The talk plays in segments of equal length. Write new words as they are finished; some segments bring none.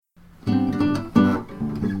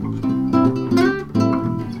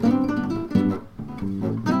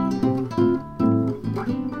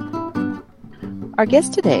Our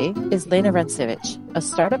guest today is Lena Rancevich, a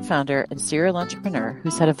startup founder and serial entrepreneur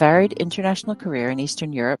who's had a varied international career in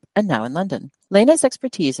Eastern Europe and now in London. Lena's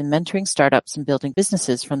expertise in mentoring startups and building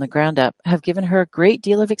businesses from the ground up have given her a great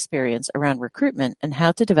deal of experience around recruitment and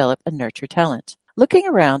how to develop and nurture talent. Looking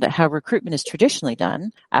around at how recruitment is traditionally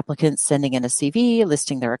done, applicants sending in a CV,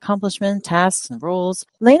 listing their accomplishments, tasks, and roles,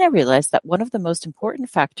 Lena realized that one of the most important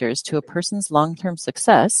factors to a person's long-term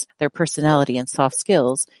success, their personality and soft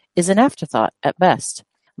skills, is an afterthought at best.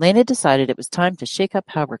 Lena decided it was time to shake up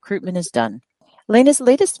how recruitment is done. Lena's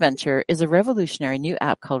latest venture is a revolutionary new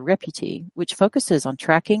app called Rethinking, which focuses on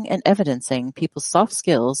tracking and evidencing people's soft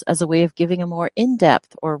skills as a way of giving a more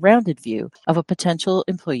in-depth or rounded view of a potential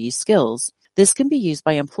employee's skills. This can be used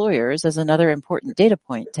by employers as another important data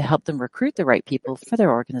point to help them recruit the right people for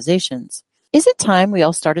their organizations. Is it time we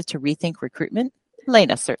all started to rethink recruitment?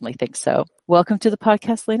 Lena certainly thinks so. Welcome to the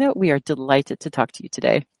podcast, Lena. We are delighted to talk to you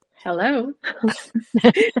today. Hello.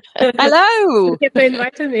 Hello. Thank you for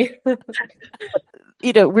inviting me.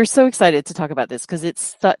 We're so excited to talk about this because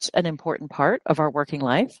it's such an important part of our working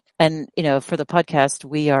life. And, for the podcast,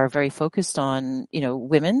 we are very focused on,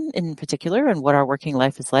 women in particular and what our working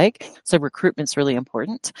life is like. So recruitment's really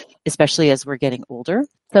important, especially as we're getting older.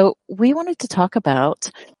 So we wanted to talk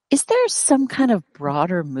about, is there some kind of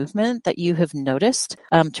broader movement that you have noticed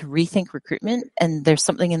to rethink recruitment? And there's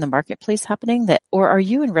something in the marketplace happening or are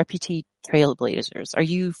you and Reputy trailblazers? Are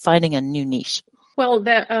you finding a new niche? Well,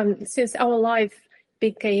 since our life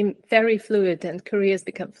became very fluid and careers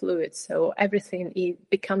become fluid, so everything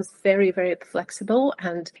becomes very, very flexible,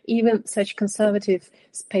 and even such conservative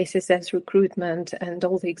spaces as recruitment and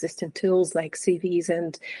all the existing tools like CVs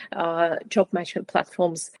and job matching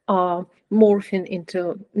platforms are morphing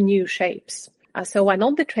into new shapes. So we're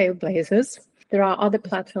not the trailblazers. There are other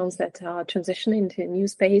platforms that are transitioning into a new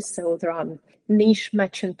space. So there are niche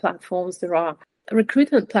matching platforms. There are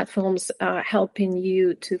recruitment platforms helping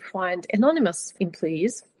you to find anonymous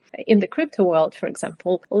employees. In the crypto world, for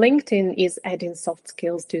example, LinkedIn is adding soft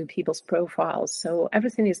skills to people's profiles. So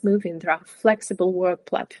everything is moving. There are flexible work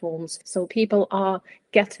platforms. So people are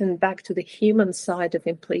getting back to the human side of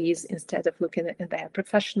employees instead of looking at their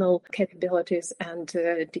professional capabilities and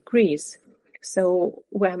degrees. So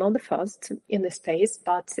we're not the first in this space,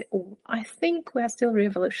 but I think we're still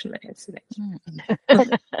revolutionary.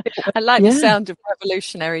 I like the sound of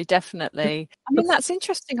revolutionary, definitely. I mean, that's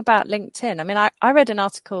interesting about LinkedIn. I mean, I read an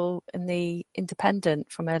article in The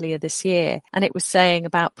Independent from earlier this year, and it was saying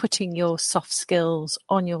about putting your soft skills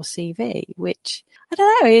on your CV, which, I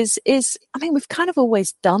don't know, is I mean, we've kind of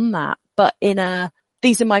always done that, but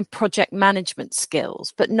these are my project management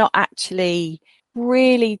skills, but not actually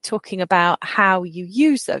really talking about how you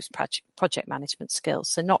use those project management skills.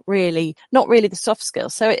 So not really the soft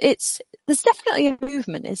skills. So there's definitely a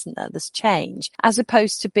movement, isn't there? There's change, as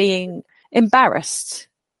opposed to being embarrassed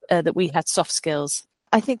that we had soft skills.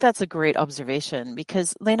 I think that's a great observation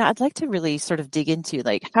because, Lena, I'd like to really sort of dig into,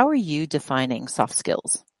 how are you defining soft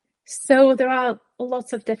skills? So there are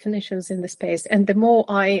lots of definitions in the space, and the more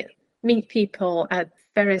I meet people at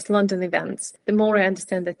various London events, the more I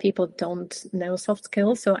understand that people don't know soft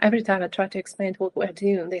skills. So every time I try to explain what we're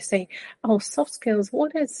doing, they say, "Oh, soft skills,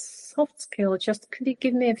 what is soft skill? Just could you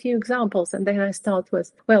give me a few examples?" And then I start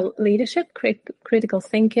with, leadership, critical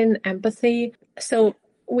thinking, empathy. So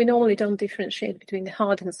we normally don't differentiate between the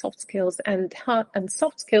hard and soft skills, and hard and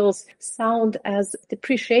soft skills sound as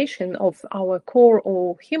depreciation of our core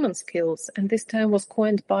or human skills. And this term was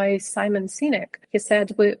coined by Simon Sinek. He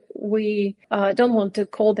said we don't want to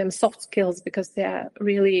call them soft skills because they are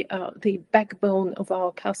really the backbone of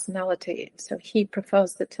our personality. So he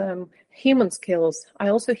prefers the term human skills. I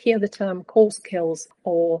also hear the term core skills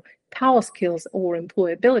or power skills or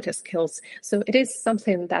employability skills. So it is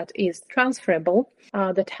something that is transferable,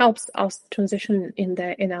 that helps us transition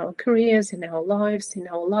in our careers, in our lives, in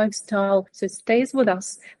our lifestyle. So it stays with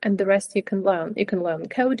us, and the rest you can learn. You can learn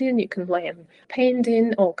coding, you can learn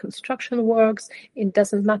painting or construction works. It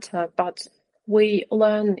doesn't matter, but we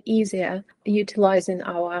learn easier utilizing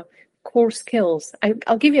our core skills.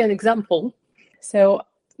 I'll give you an example. So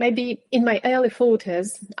maybe in my early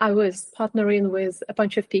 40s, I was partnering with a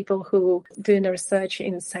bunch of people who doing research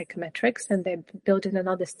in psychometrics, and they're building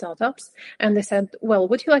another startups. And they said, "Well,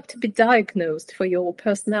 would you like to be diagnosed for your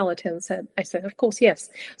personality?" And I said, "Of course, yes."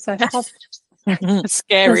 So I passed.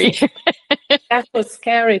 Scary. That was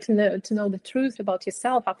scary to know the truth about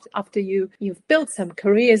yourself after you've built some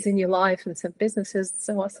careers in your life and some businesses.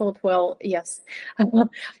 So I thought, well, yes,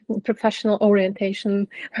 professional orientation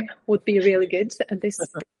would be really good at this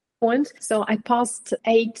point. So I passed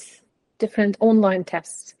 8 different online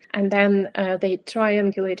tests. And then they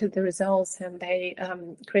triangulated the results, and they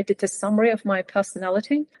created a summary of my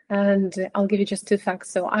personality. And I'll give you just 2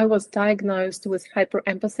 facts. So I was diagnosed with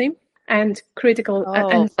hyperempathy and critical.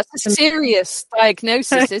 And that's a serious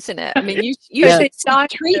diagnosis, isn't it? I mean, you should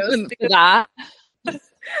start treatment for that.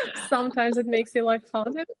 Sometimes it makes your life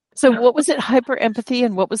harder. So what was it? Hyperempathy,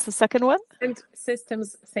 and what was the second one? And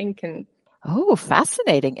systems thinking. Oh,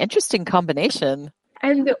 fascinating. Interesting combination.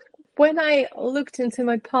 And when I looked into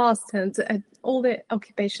my past and at all the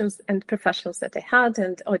occupations and professions that I had,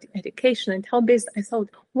 and education and hobbies, I thought,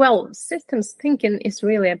 well, systems thinking is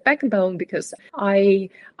really a backbone, because I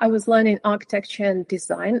was learning architecture and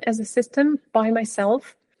design as a system by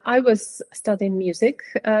myself. I was studying music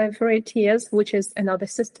for 8 years, which is another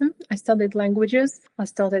system. I studied languages. I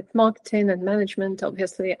studied marketing and management,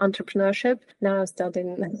 obviously entrepreneurship. Now I'm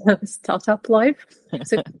studying startup life.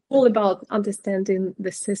 So it's all about understanding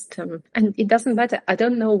the system. And it doesn't matter. I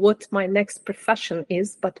don't know what my next profession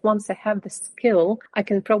is, but once I have the skill, I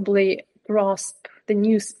can probably grasp the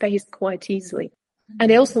new space quite easily. And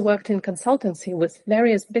I also worked in consultancy with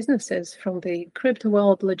various businesses from the crypto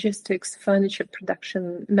world, logistics, furniture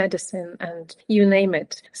production, medicine, and you name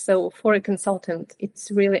it. So for a consultant, it's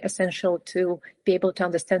really essential to be able to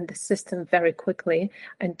understand the system very quickly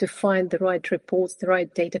and to find the right reports, the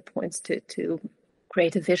right data points to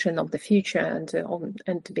create a vision of the future and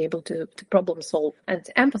to be able to problem solve. And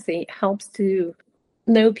empathy helps to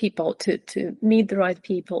know people, to meet the right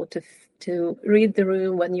people, to read the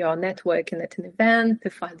room when you are networking at an event, to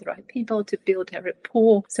find the right people, to build a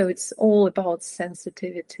rapport. So it's all about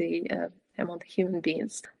sensitivity among the human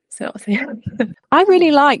beings. So I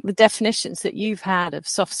really like the definitions that you've had of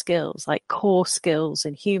soft skills, like core skills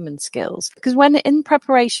and human skills, because when in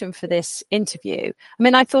preparation for this interview, I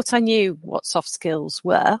mean, I thought I knew what soft skills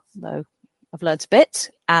were, though I've learned a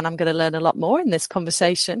bit, and I'm going to learn a lot more in this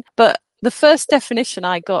conversation. But the first definition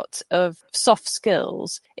I got of soft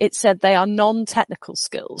skills, it said they are non-technical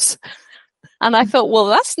skills. And I thought, well,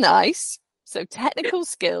 that's nice. So technical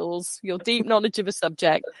skills, your deep knowledge of a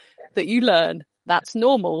subject that you learn, that's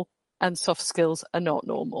normal. And soft skills are not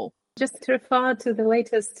normal. Just to refer to the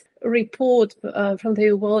latest report from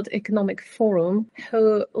the World Economic Forum,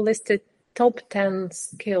 who listed top 10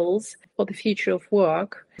 skills for the future of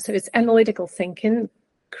work. So it's analytical thinking,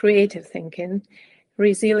 creative thinking,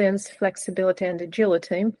 resilience, flexibility, and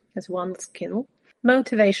agility as one skill,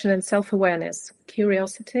 motivation and self-awareness,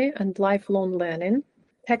 curiosity and lifelong learning,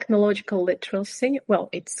 technological literacy, well,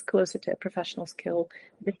 it's closer to a professional skill,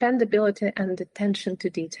 dependability and attention to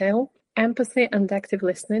detail, empathy and active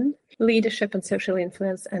listening, leadership and social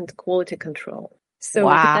influence, and quality control. So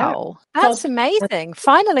wow, that's amazing.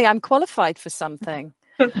 Finally, I'm qualified for something.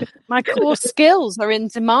 My core skills are in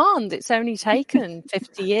demand. It's only taken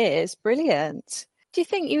 50 years. Brilliant. Do you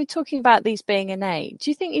think, you were talking about these being innate, do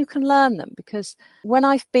you think you can learn them? Because when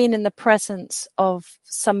I've been in the presence of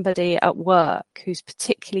somebody at work who's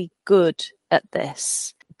particularly good at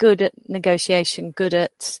this, good at negotiation, good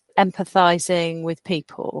at empathizing with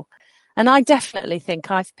people, and I definitely think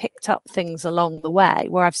I've picked up things along the way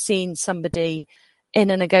where I've seen somebody in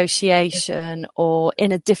a negotiation or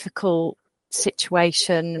in a difficult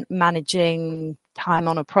situation, managing time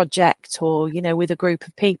on a project or, you know, with a group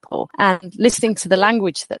of people, and listening to the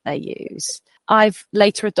language that they use. I've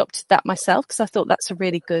later adopted that myself because I thought that's a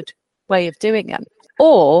really good way of doing it.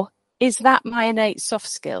 Or is that my innate soft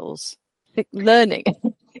skills, learning,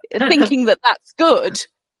 thinking that that's good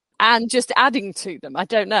and just adding to them? I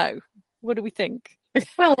don't know. What do we think?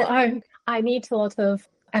 Well, I meet a lot of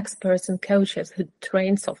experts and coaches who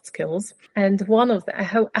train soft skills. And one of them,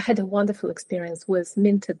 I had a wonderful experience with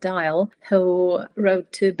Minter Dial, who wrote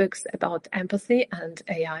 2 books about empathy and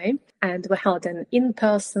AI. And we held an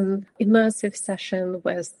in-person immersive session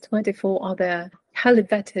with 24 other highly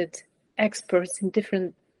vetted experts in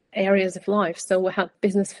different areas of life. So we had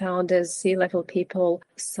business founders, C-level people,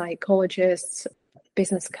 psychologists,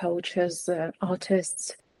 business coaches,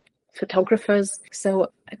 artists, photographers.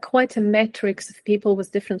 So quite a matrix of people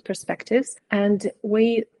with different perspectives. And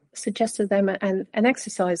we suggested them an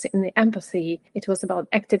exercise in the empathy. It was about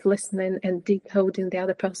active listening and decoding the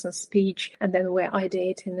other person's speech. And then we're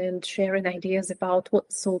ideating and sharing ideas about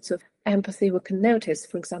what sorts of empathy we can notice.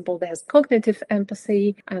 For example, there's cognitive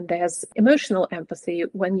empathy and there's emotional empathy,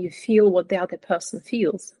 when you feel what the other person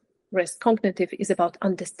feels. whereas cognitive is about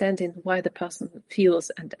understanding why the person feels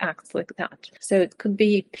and acts like that. So it could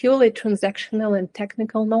be purely transactional and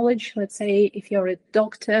technical knowledge. Let's say if you're a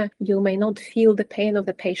doctor, you may not feel the pain of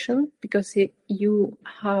the patient because you're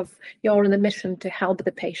on a mission to help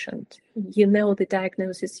the patient. You know the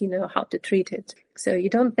diagnosis, you know how to treat it. So you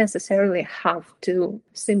don't necessarily have to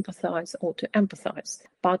sympathize or to empathize.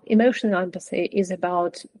 But emotional empathy is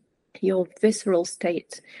about your visceral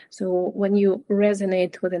state. So when you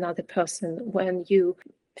resonate with another person, when you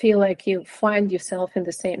feel like you find yourself in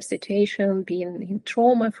the same situation, being in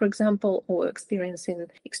trauma, for example, or experiencing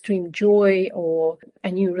extreme joy or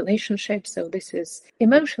a new relationship. So this is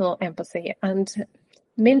emotional empathy. And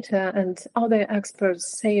Minter and other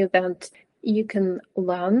experts say that you can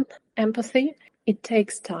learn empathy. It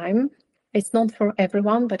takes time. It's not for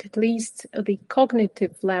everyone, but at least the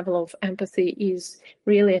cognitive level of empathy is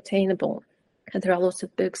really attainable. And there are lots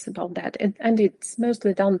of books about that. And it's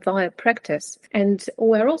mostly done via practice. And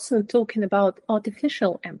we're also talking about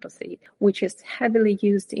artificial empathy, which is heavily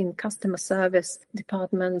used in customer service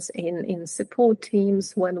departments, in support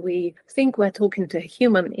teams, when we think we're talking to a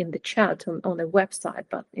human in the chat on a website.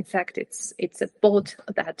 But in fact, it's a bot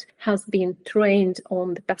that has been trained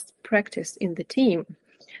on the best practice in the team.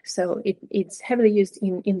 So it's heavily used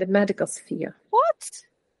in the medical sphere. What?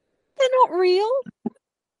 They're not real?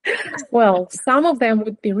 Well, some of them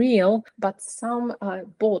would be real, but some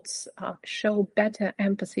bots show better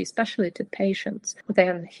empathy, especially to patients,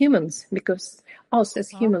 than humans, because us as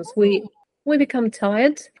humans, we become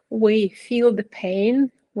tired, we feel the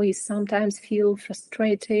pain, we sometimes feel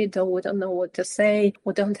frustrated, or we don't know what to say,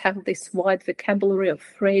 we don't have this wide vocabulary of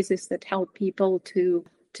phrases that help people to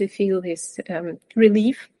feel this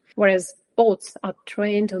relief, whereas bots are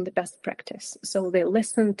trained on the best practice. So they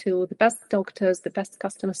listen to the best doctors, the best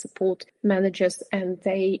customer support managers, and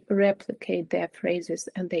they replicate their phrases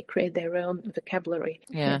and they create their own vocabulary.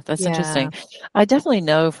 Yeah, that's interesting. I definitely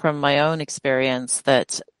know from my own experience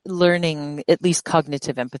that learning at least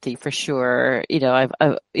cognitive empathy for sure,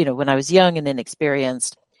 when I was young and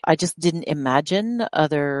inexperienced, I just didn't imagine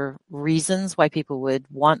other reasons why people would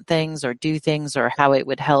want things or do things or how it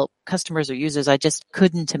would help customers or users. I just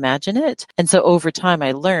couldn't imagine it. And so over time,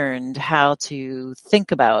 I learned how to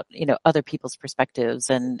think about, other people's perspectives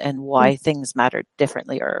and why things mattered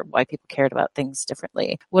differently or why people cared about things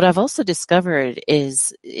differently. What I've also discovered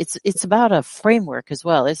is it's about a framework as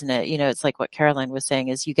well, isn't it? It's like what Caroline was saying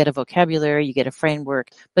is you get a vocabulary, you get a framework,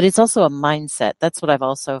 but it's also a mindset. That's what I've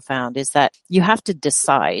also found is that you have to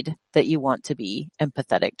decide that you want to be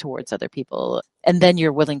empathetic towards other people, and then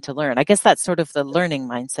you're willing to learn. I guess that's sort of the learning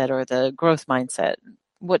mindset or the growth mindset.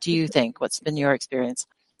 What do you think? What's been your experience?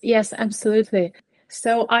 Yes, absolutely.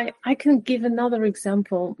 So I can give another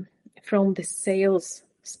example from the sales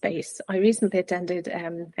space. I recently attended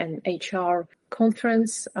an HR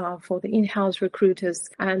conference for the in-house recruiters,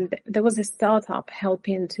 and there was a startup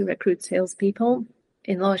helping to recruit salespeople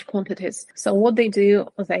in large quantities. So what they do,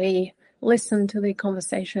 they listen to the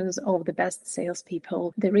conversations of the best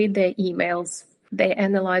salespeople. They read their emails. They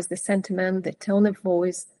analyze the sentiment, the tone of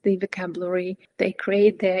voice, the vocabulary. They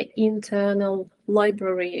create their internal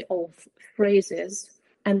library of phrases.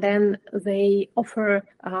 And then they offer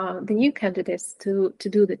the new candidates to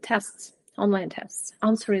do the tests, online tests,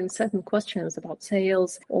 answering certain questions about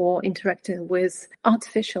sales or interacting with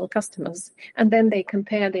artificial customers. And then they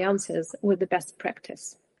compare the answers with the best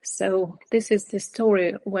practice. So this is the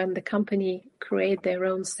story when the company create their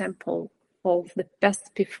own sample of the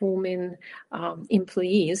best performing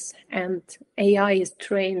employees, and AI is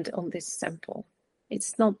trained on this sample.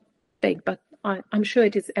 It's not big, but I'm sure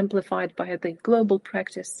it is amplified by the global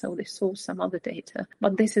practice, so they saw some other data.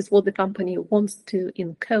 But this is what the company wants to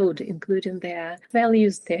encode, including their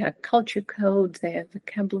values, their culture code, their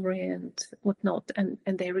vocabulary and whatnot, and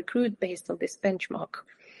they recruit based on this benchmark.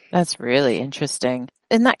 That's really interesting.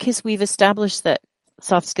 In that case, we've established that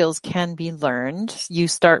soft skills can be learned. You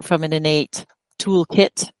start from an innate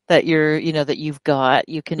toolkit that you've got.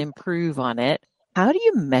 You can improve on it. How do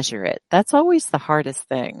you measure it? That's always the hardest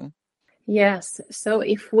thing. Yes. So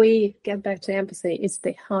if we get back to empathy, it's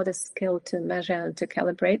the hardest skill to measure and to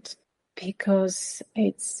calibrate because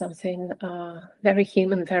it's something very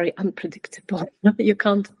human, very unpredictable. You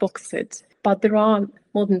can't box it. But there are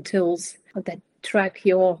modern tools that track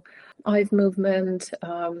your eye movement,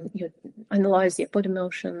 you analyze your body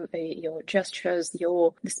motion, your gestures,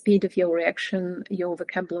 the speed of your reaction, your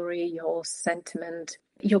vocabulary, your sentiment,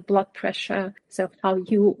 your blood pressure, so how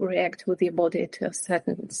you react with your body to a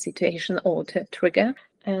certain situation or to a trigger,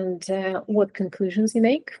 and what conclusions you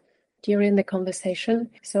make during the conversation.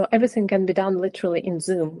 So everything can be done literally in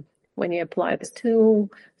Zoom. When you apply this tool,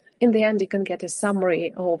 in the end, you can get a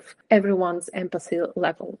summary of everyone's empathy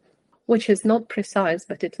level, which is not precise,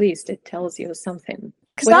 but at least it tells you something.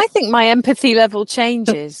 Because I think my empathy level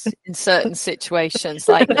changes in certain situations.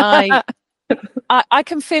 Like I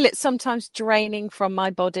can feel it sometimes draining from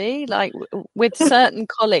my body, like with certain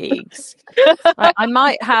colleagues. I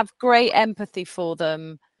might have great empathy for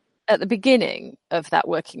them at the beginning of that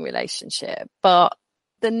working relationship, but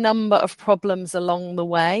the number of problems along the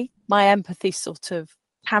way, my empathy sort of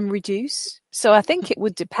can reduce. So I think it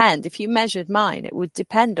would depend. If you measured mine, it would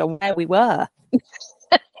depend on where we were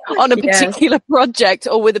on a particular project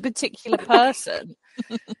or with a particular person.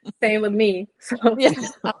 Same with me. So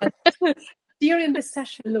during the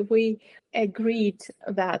session, we agreed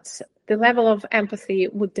that the level of empathy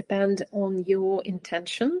would depend on your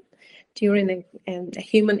intention during a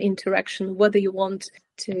human interaction, whether you want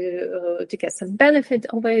to get some benefit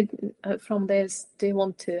of it from this. Do you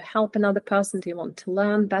want to help another person? Do you want to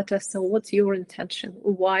learn better? So what's your intention?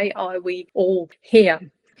 Why are we all here?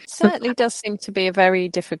 It certainly does seem to be a very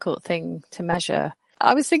difficult thing to measure.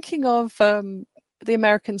 I was thinking of the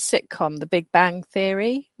American sitcom, The Big Bang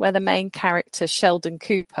Theory, where the main character, Sheldon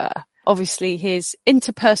Cooper, obviously his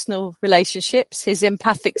interpersonal relationships, his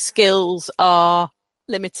empathic skills are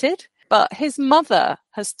limited. But his mother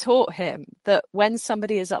has taught him that when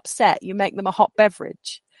somebody is upset, you make them a hot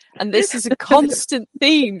beverage. And this is a constant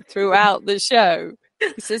theme throughout the show.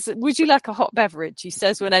 He says, would you like a hot beverage? He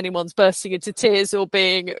says when anyone's bursting into tears or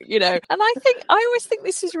being, and I always think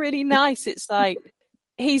this is really nice. It's like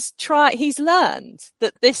he's learned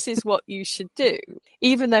that this is what you should do,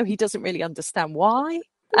 even though he doesn't really understand why.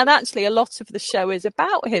 And actually, a lot of the show is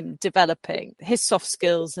about him developing his soft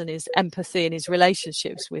skills and his empathy and his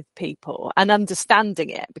relationships with people and understanding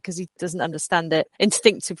it, because he doesn't understand it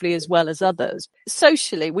instinctively as well as others.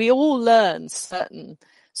 Socially, we all learn certain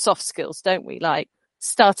soft skills, don't we? Like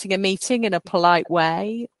starting a meeting in a polite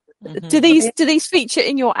way. Mm-hmm. Do these feature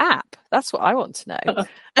in your app? That's what I want to know.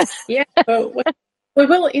 Yeah. We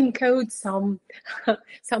will encode some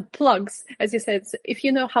plugs, as you said. If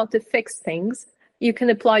you know how to fix things, you can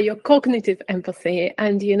apply your cognitive empathy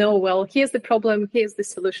and here's the problem, here's the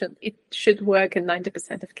solution. It should work in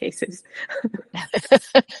 90% of cases.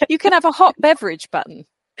 You can have a hot beverage button,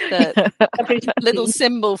 the little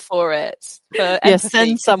symbol for it.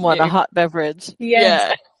 Send someone a hot beverage.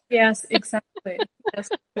 Yes, yes, exactly. Yes.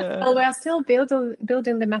 Well, we are still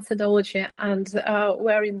building the methodology, and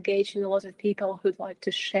we're engaging a lot of people who'd like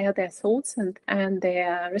to share their thoughts and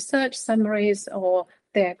their research summaries or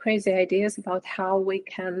their crazy ideas about how we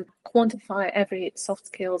can quantify every soft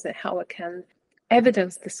skills and how we can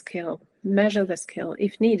evidence the skill, measure the skill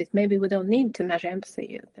if needed. Maybe we don't need to measure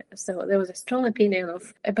empathy. So there was a strong opinion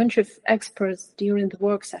of a bunch of experts during the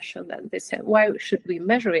work session that they said, why should we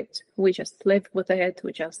measure it? We just live with it,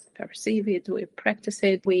 we just perceive it, we practice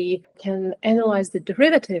it. We can analyze the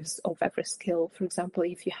derivatives of every skill. For example,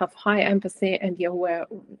 if you have high empathy and you were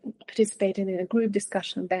participating in a group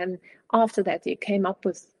discussion, then after that you came up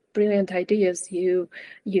with brilliant ideas, you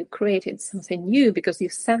created something new because you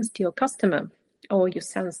sensed your customer. Or you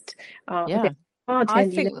sensed I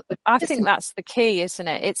think that's the key, isn't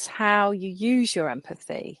it? It's how you use your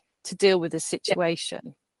empathy to deal with a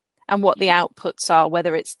situation and what the outputs are,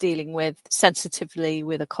 whether it's dealing with sensitively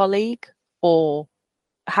with a colleague or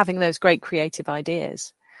having those great creative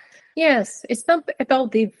ideas. Yes, it's not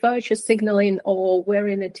about the virtue signaling or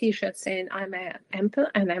wearing a t-shirt saying I'm an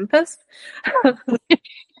empath.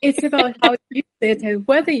 It's about how you use it and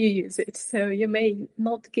whether you use it. So you may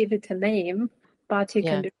not give it a name, but you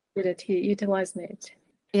can do it, utilizing it.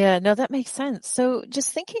 Yeah, no, that makes sense. So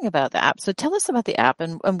just thinking about the app, so tell us about the app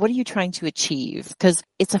and what are you trying to achieve? Because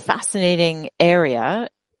it's a fascinating area.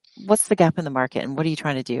 What's the gap in the market and what are you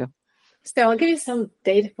trying to do? So I'll give you some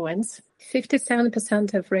data points.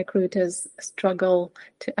 57% of recruiters struggle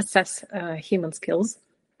to assess human skills,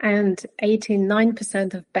 and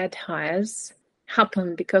 89% of bad hires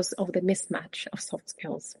happen because of the mismatch of soft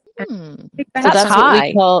skills. So that's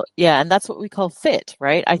high. What we call, and that's what we call fit,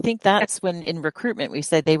 right? I think that's when in recruitment we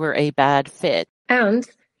say they were a bad fit. And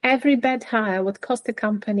every bad hire would cost the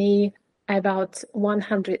company about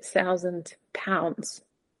 £100,000.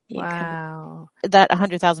 Wow. That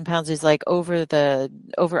 £100,000 is like over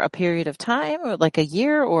a period of time, or like a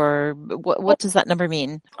year, or what does that number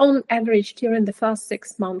mean? On average, during the first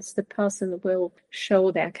 6 months, the person will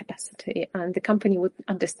show their capacity and the company would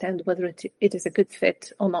understand whether it is a good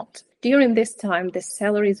fit or not. During this time, the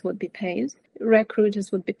salaries would be paid,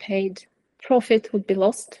 recruiters would be paid, profit would be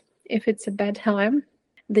lost if it's a bad hire,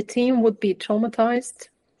 the team would be traumatized,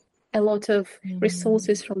 a lot of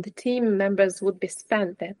resources from the team members would be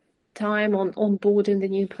spent there. time on onboarding the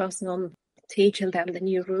new person, on teaching them the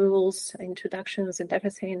new rules, introductions and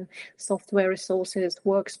everything, software resources,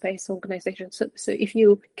 workspace organization. So if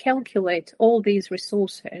you calculate all these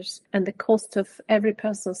resources and the cost of every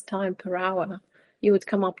person's time per hour, you would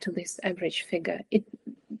come up to this average figure. It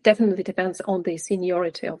definitely depends on the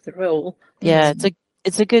seniority of the role. Yeah,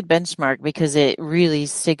 it's a good benchmark because it really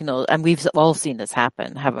signals, and we've all seen this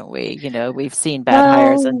happen, haven't we? You know, we've seen bad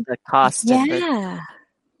hires and the cost of it. Yeah.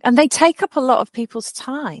 And they take up a lot of people's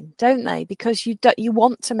time, don't they? Because you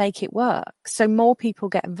want to make it work, so more people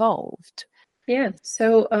get involved. Yeah.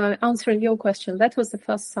 So answering your question, that was the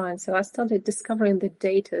first sign. So I started discovering the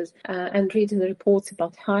data and reading the reports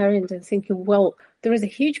about hiring and thinking, well, there is a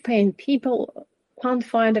huge pain. People can't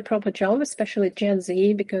find a proper job, especially Gen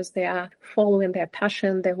Z, because they are following their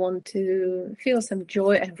passion. They want to feel some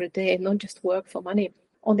joy every day, not just work for money.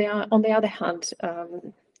 On the other hand,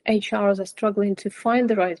 HRs are struggling to find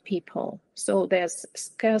the right people. So there's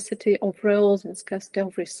scarcity of roles and scarcity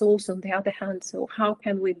of resource on the other hand. So how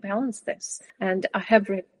can we balance this? And I have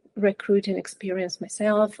recruiting experience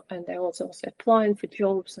myself, and I was also applying for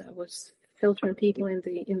jobs. I was filtering people in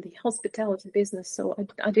the hospitality business. So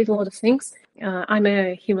I did a lot of things. I'm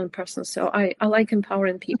a human person, so I like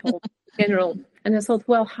empowering people in general. And I thought,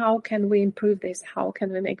 well, how can we improve this? How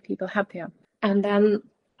can we make people happier? And then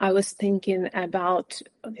I was thinking about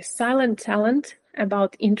the silent talent,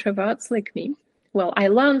 about introverts like me. Well, I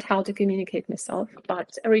learned how to communicate myself,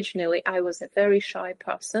 but originally I was a very shy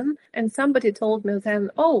person. And somebody told me then,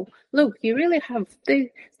 oh, look, you really have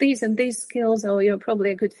these and these skills, or you're probably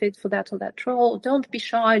a good fit for that or that role. Don't be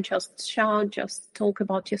shy, just shout, just talk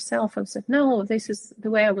about yourself. And I said, no, this is the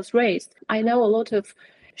way I was raised. I know a lot of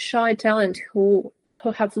shy talent who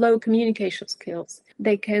have low communication skills.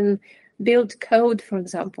 They can build code, for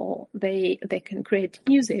example. They can create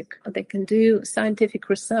music, they can do scientific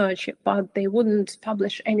research, but they wouldn't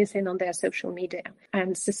publish anything on their social media.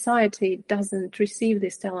 And society doesn't receive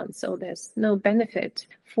this talent, so there's no benefit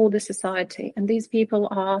for the society. And these people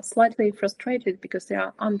are slightly frustrated because they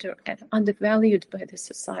are undervalued by the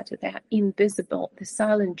society. They are invisible, the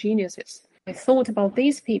silent geniuses. I thought about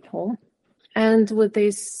these people, and with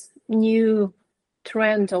this new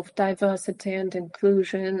trend of diversity and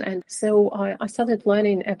inclusion. And so I started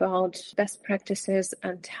learning about best practices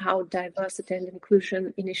and how diversity and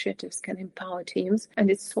inclusion initiatives can empower teams.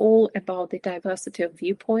 And it's all about the diversity of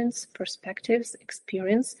viewpoints, perspectives,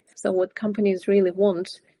 experience. So what companies really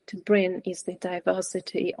want to bring is the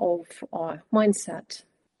diversity of mindset,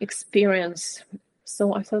 experience.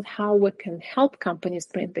 So I thought how we can help companies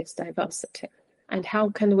bring this diversity. And how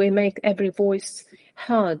can we make every voice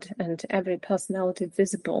heard and every personality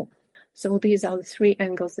visible? So these are the three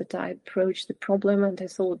angles that I approached the problem. And I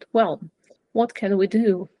thought, well, what can we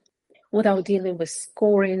do without dealing with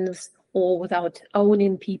scorings or without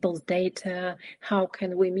owning people's data? How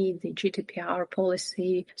can we meet the GDPR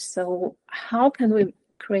policy? So how can we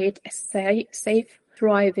create a safe,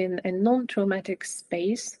 thriving and non-traumatic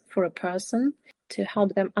space for a person to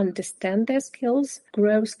help them understand their skills,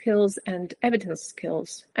 grow skills and evidence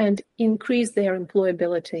skills, and increase their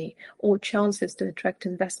employability or chances to attract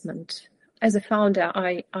investment? As a founder,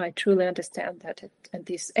 I truly understand that at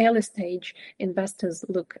this early stage, investors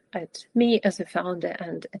look at me as a founder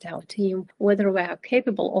and at our team, whether we are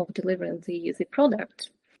capable of delivering the product.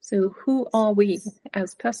 So who are we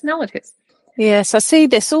as personalities? Yes, I see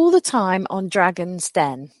this all the time on Dragon's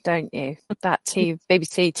Den, don't you? That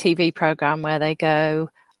BBC TV programme where they go,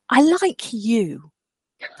 I like you,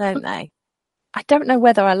 don't they? I don't know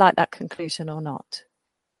whether I like that conclusion or not,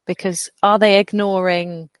 because are they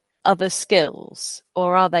ignoring other skills,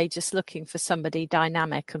 or are they just looking for somebody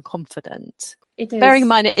dynamic and confident? Bearing in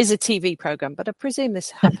mind it is a TV programme, but I presume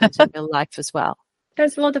this happens in real life as well.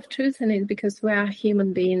 There's a lot of truth in it because we are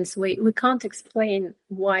human beings. We can't explain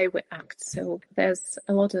why we act. So there's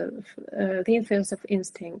a lot of the influence of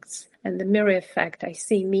instincts and the mirror effect. I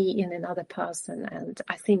see me in another person and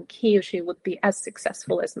I think he or she would be as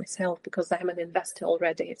successful as myself because I'm an investor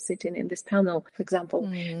already sitting in this panel, for example.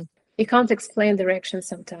 You can't explain the reaction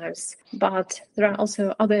sometimes, but there are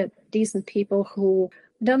also other decent people who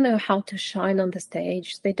don't know how to shine on the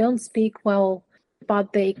stage. They don't speak well,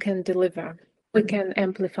 but they can deliver. We can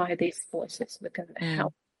amplify these voices. We can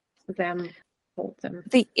help them, hold them.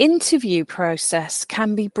 The interview process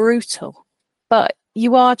can be brutal, but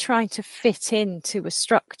you are trying to fit into a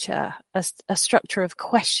structure of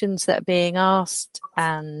questions that are being asked.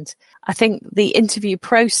 And I think the interview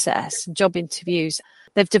process, job interviews,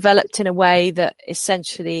 they've developed in a way that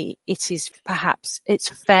essentially it's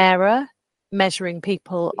fairer, measuring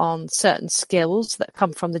people on certain skills that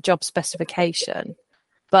come from the job specification.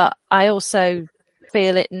 But I also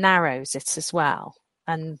feel it narrows it as well.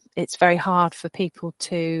 And it's very hard for people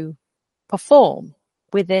to perform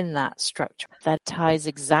within that structure. That ties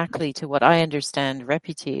exactly to what I understand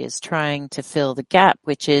Reputi is trying to fill the gap,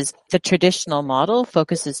 which is the traditional model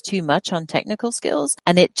focuses too much on technical skills,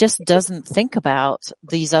 and it just doesn't think about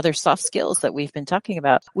these other soft skills that we've been talking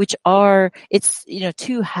about, which are, it's,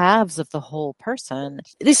 two halves of the whole person.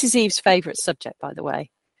 This is Eve's favourite subject, by the way.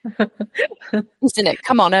 Isn't it?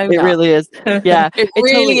 Come on, own It up. really is. Yeah, it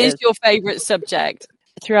really totally is your favourite subject.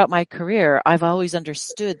 Throughout my career, I've always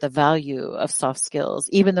understood the value of soft skills,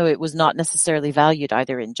 even though it was not necessarily valued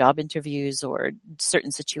either in job interviews or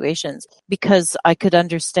certain situations, because I could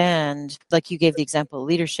understand, like you gave the example of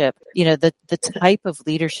leadership, the type of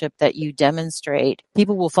leadership that you demonstrate,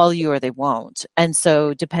 people will follow you or they won't. And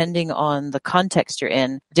so depending on the context you're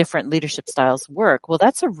in, different leadership styles work. Well,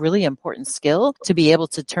 that's a really important skill to be able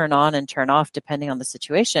to turn on and turn off depending on the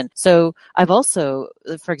situation. So I've also,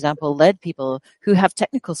 for example, led people who have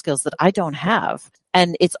technical skills that I don't have.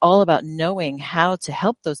 And it's all about knowing how to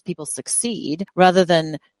help those people succeed rather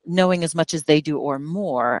than knowing as much as they do or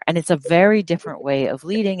more. And it's a very different way of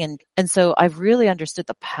leading. And so I've really understood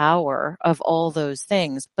the power of all those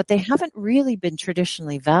things, but they haven't really been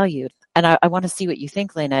traditionally valued. And I want to see what you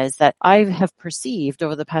think, Lena, is that I have perceived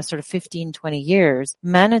over the past sort of 15, 20 years,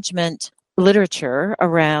 management literature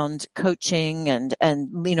around coaching and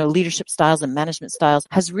leadership styles and management styles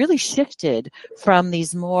has really shifted from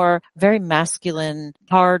these more very masculine,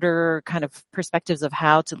 harder kind of perspectives of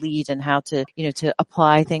how to lead and how to to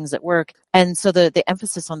apply things at work. And so the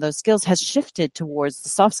emphasis on those skills has shifted towards the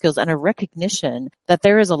soft skills and a recognition that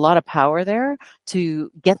there is a lot of power there to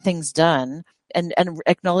get things done. And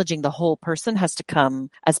acknowledging the whole person has to come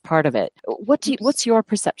as part of it. What's your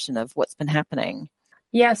perception of what's been happening?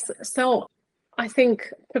 Yes, so I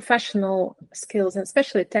think professional skills, and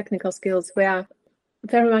especially technical skills, were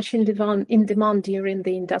very much in demand during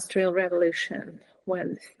the Industrial Revolution,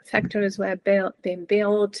 when factories were being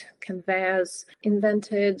built, conveyors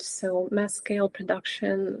invented, so mass-scale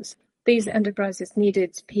productions. These enterprises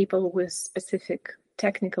needed people with specific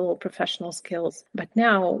technical or professional skills. But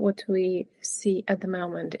now what we see at the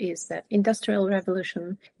moment is that Industrial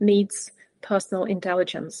Revolution meets personal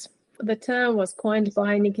intelligence. The term was coined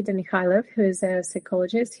by Nikita Mikhailov, who is a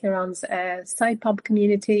psychologist. He runs a SciPub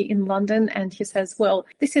community in London, and he says, well,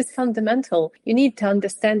 this is fundamental. You need to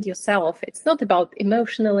understand yourself. It's not about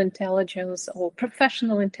emotional intelligence or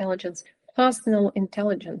professional intelligence, personal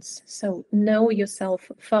intelligence. So know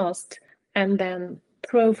yourself first, and then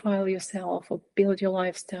profile yourself or build your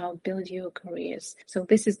lifestyle, build your careers. So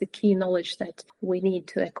this is the key knowledge that we need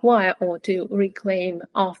to acquire or to reclaim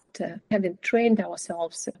after having trained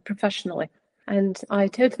ourselves professionally. And I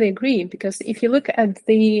totally agree, because if you look at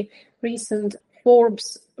the recent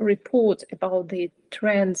Forbes report about the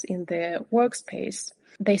trends in the workspace,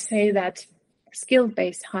 they say that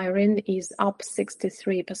skill-based hiring is up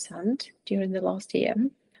 63% during the last year.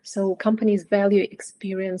 So companies value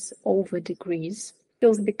experience over degrees.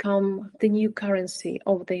 Skills become the new currency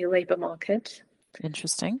of the labor market.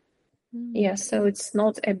 Interesting. Yes, so it's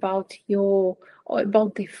not about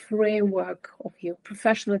the framework of your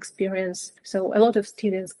professional experience. So a lot of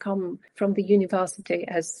students come from the university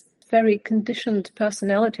as very conditioned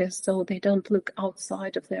personalities, so they don't look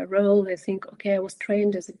outside of their role. They think, okay, I was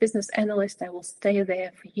trained as a business analyst, I will stay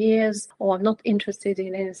there for years, or I'm not interested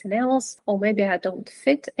in anything else, or maybe I don't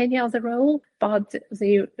fit any other role. But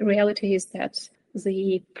the reality is that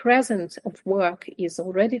the present of work is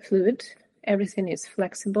already fluid. Everything is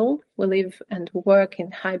flexible. We live and work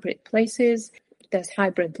in hybrid places. There's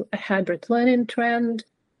a hybrid learning trend,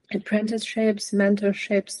 apprenticeships,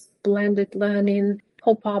 mentorships, blended learning,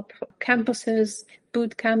 pop-up campuses,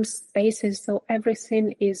 boot camp spaces. So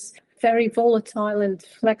everything is very volatile and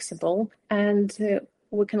flexible. And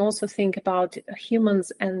we can also think about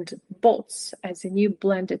humans and bots as a new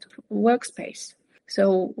blended workspace.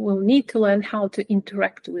 So we'll need to learn how to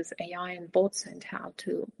interact with AI and bots and how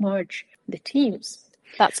to merge the teams.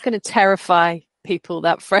 That's going to terrify people,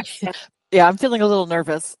 that phrase. Yeah, I'm feeling a little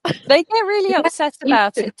nervous. They get really upset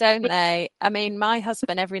about it, don't they? I mean, my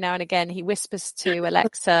husband, every now and again, he whispers to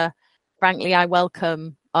Alexa, frankly, I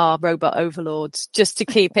welcome our robot overlords, just to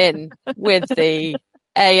keep in with the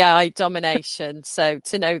AI domination. So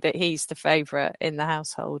to know that he's the favourite in the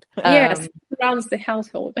household. Yes, he runs the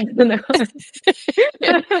household.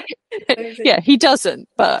 Yeah, he doesn't,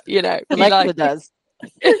 but, Alexa does.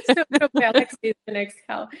 So probably Alexa is the next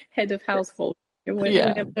head of household.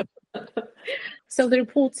 Yeah. So the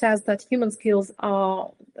report says that human skills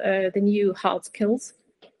are the new hard skills.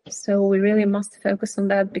 So we really must focus on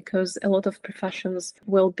that, because a lot of professions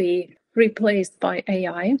will be replaced by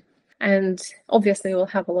AI. And obviously we'll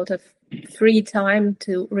have a lot of free time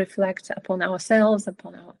to reflect upon ourselves,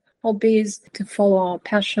 upon our hobbies, to follow our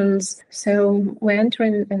passions. So we're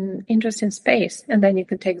entering an interesting space. And then you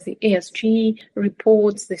can take the ESG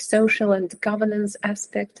reports, the social and governance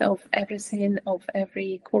aspect of everything, of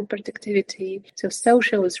every corporate activity. So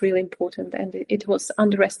social is really important, and it was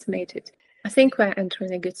underestimated. I think we're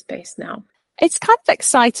entering a good space now. It's kind of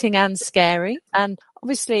exciting and scary. And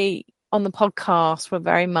obviously on the podcast, we're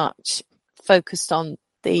very much focused on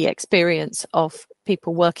the experience of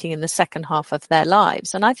people working in the second half of their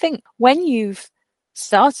lives. And I think when you've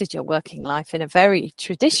started your working life in a very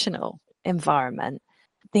traditional environment,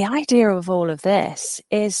 the idea of all of this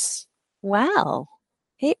is, well,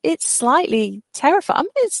 it's slightly terrifying. I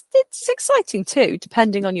mean, it's exciting too,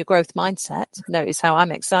 depending on your growth mindset. Notice how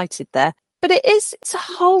I'm excited there. But it's a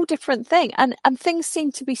whole different thing. And things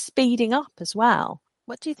seem to be speeding up as well.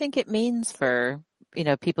 What do you think it means for,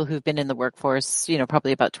 people who've been in the workforce,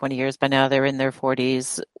 probably about 20 years by now, they're in their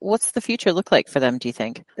 40s. What's the future look like for them, do you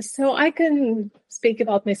think? So I can speak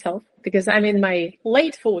about myself, because I'm in my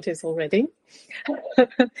late 40s already.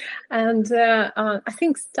 And I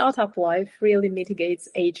think startup life really mitigates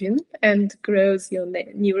aging and grows your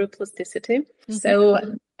neuroplasticity. Mm-hmm.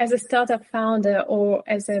 So as a startup founder or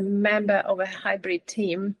as a member of a hybrid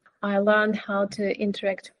team, I learned how to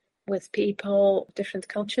interact with people, different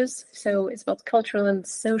cultures. So it's about cultural and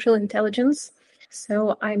social intelligence.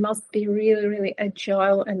 So I must be really, really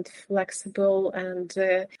agile and flexible, and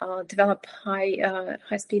develop high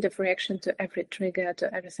speed of reaction to every trigger,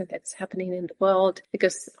 to everything that's happening in the world,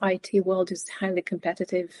 because IT world is highly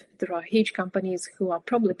competitive. There are huge companies who are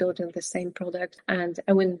probably building the same product, and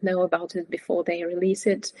I wouldn't know about it before they release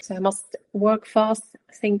it. So I must work fast,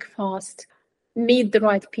 think fast, meet the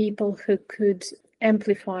right people who could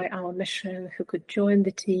amplify our mission, who could join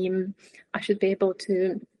the team. I should be able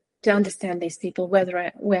to understand these people,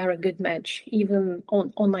 whether we are a good match, even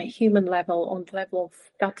on my human level, on the level of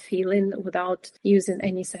gut feeling, without using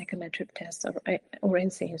any psychometric tests or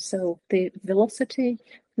anything. So the velocity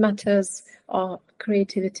matters, or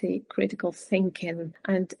creativity, critical thinking,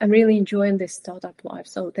 and I'm really enjoying this startup life.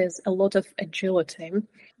 So there's a lot of agility,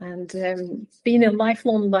 and being a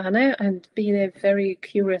lifelong learner and being a very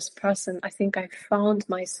curious person, I think I found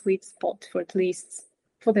my sweet spot for at least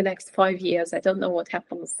for the next 5 years. I don't know what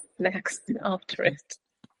happens next after it.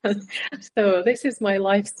 So this is my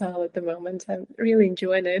lifestyle at the moment. I'm really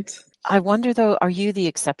enjoying it. I wonder though, are you the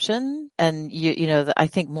exception? And I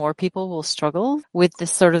think more people will struggle with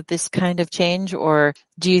this kind of change, or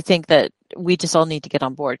do you think that we just all need to get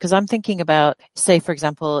on board? Because I'm thinking about, say, for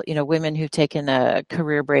example, women who've taken a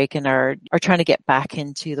career break and are trying to get back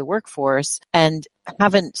into the workforce and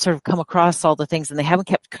haven't sort of come across all the things, and they haven't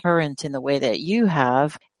kept current in the way that you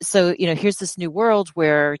have. So, here's this new world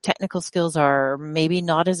where technical skills are maybe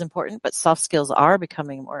not as important, but soft skills are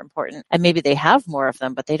becoming more important. And maybe they have more of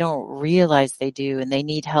them, but they don't realize they do, and they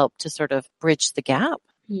need help to sort of bridge the gap.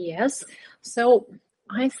 Yes. So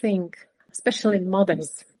I think, especially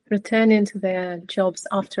mothers returning to their jobs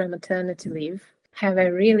after a maternity leave, have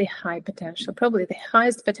a really high potential, probably the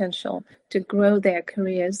highest potential to grow their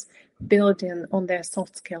careers, building on their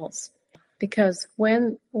soft skills. Because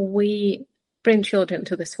when we bring children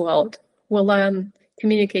to this world, we'll learn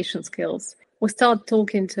communication skills. We start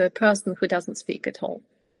talking to a person who doesn't speak at all.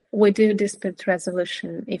 We do dispute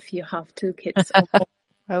resolution if you have 2 kids.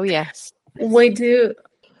 Oh, yes. We do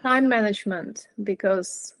time management,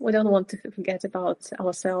 because we don't want to forget about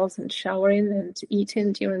ourselves and showering and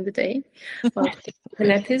eating during the day. Well, the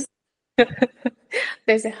nappies.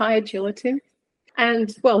 There's a high agility.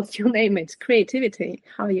 And, well, you name it, creativity,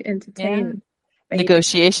 how you entertain. Yeah.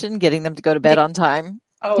 Negotiation, getting them to go to bed on time.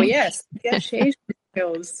 Oh, yes. Negotiation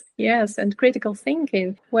skills. Yes. And critical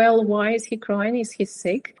thinking. Well, why is he crying? Is he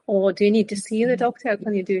sick? Or do you need to see the doctor?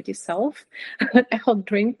 Can you do it yourself? A hot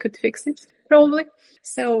drink could fix it, probably.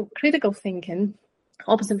 So critical thinking,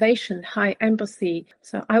 observation, high empathy.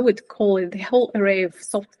 So I would call it the whole array of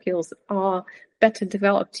soft skills are better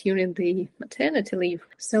developed during the maternity leave.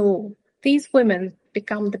 So these women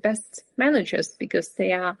become the best managers because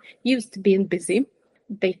they are used to being busy.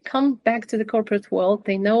 They come back to the corporate world.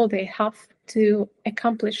 They know they have to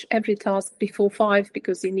accomplish every task before 5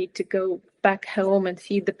 because you need to go back home and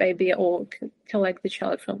feed the baby or collect the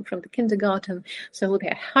child from the kindergarten. So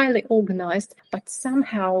they're highly organized, but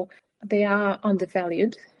somehow they are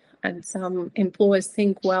undervalued. And some employers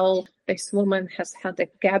think, well, this woman has had a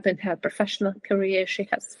gap in her professional career. She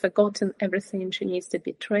has forgotten everything. She needs to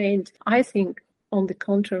be trained. I think on the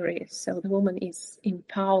contrary. So the woman is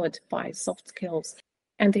empowered by soft skills.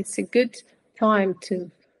 And it's a good time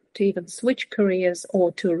to even switch careers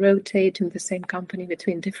or to rotate in the same company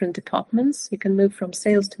between different departments. You can move from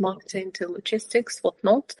sales to marketing to logistics,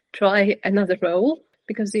 whatnot. Try another role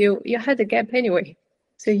because you had a gap anyway.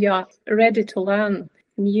 So you're ready to learn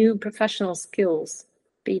new professional skills,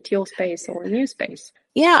 be it your space or a new space.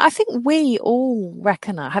 Yeah, I think we all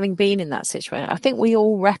recognize, having been in that situation, I think we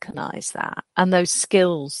all recognize that and those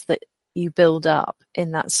skills that you build up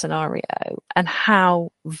in that scenario and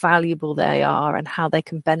how valuable they are and how they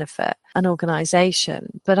can benefit an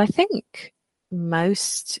organization. But I think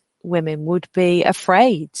most women would be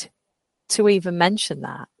afraid to even mention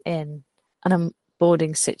that in an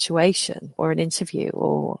onboarding situation or an interview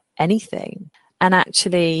or anything, and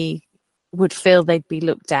actually would feel they'd be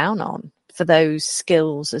looked down on for those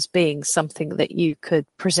skills as being something that you could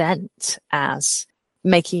present as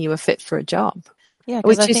making you a fit for a job. Yeah,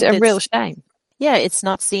 which is a real shame. Yeah, it's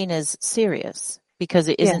not seen as serious because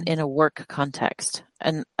it isn't in a work context.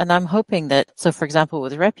 And I'm hoping that, so for example,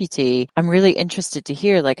 with Reputy, I'm really interested to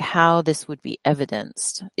hear like how this would be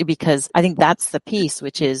evidenced, because I think that's the piece,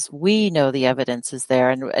 which is we know the evidence is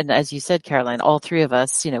there. And as you said, Caroline, all three of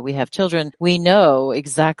us, we have children. We know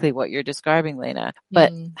exactly what you're describing, Lena.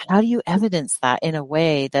 But how do you evidence that in a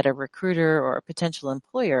way that a recruiter or a potential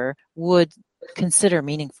employer would consider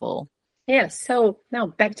meaningful? Yes, so now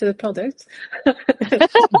back to the product.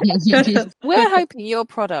 We're hoping your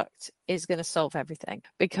product is going to solve everything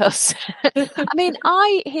because, I mean,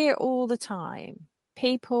 I hear all the time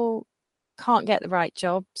people can't get the right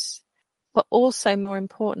jobs, but also not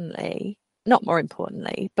more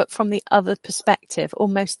importantly, but from the other perspective,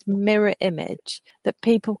 almost mirror image that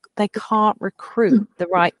people, they can't recruit the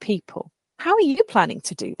right people. How are you planning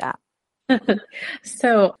to do that?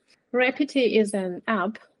 So Reputy is an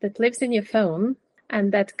app that lives in your phone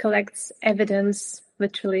and that collects evidence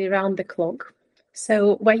literally around the clock.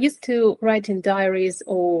 So we're used to writing diaries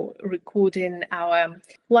or recording our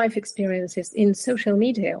life experiences in social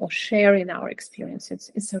media or sharing our experiences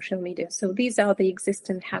in social media. So these are the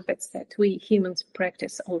existing habits that we humans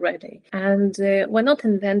practice already. And we're not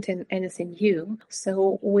inventing anything new.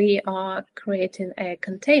 So we are creating a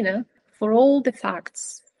container for all the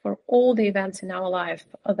facts, for all the events in our life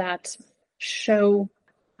that show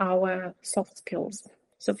our soft skills.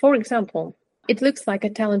 So, for example, it looks like a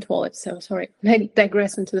talent wallet. So, sorry, I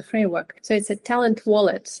digress into the framework. So it's a talent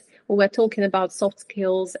wallet. We're talking about soft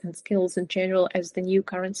skills and skills in general as the new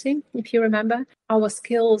currency. If you remember, our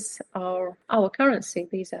skills are our currency.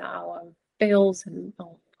 These are our bills and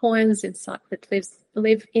our coins inside that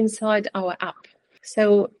live inside our app.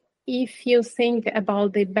 So if you think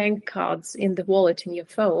about the bank cards in the wallet in your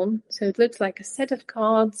phone, so it looks like a set of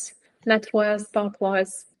cards, NatWest,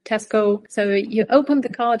 Barclays, Tesco. So you open the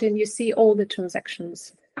card and you see all the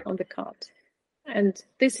transactions on the card. And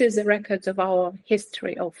this is a record of our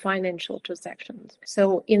history of financial transactions.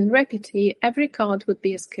 So in Reputy, every card would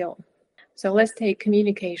be a skill. So let's take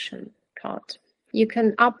communication card. You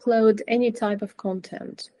can upload any type of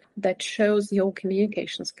content that shows your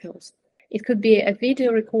communication skills. It could be a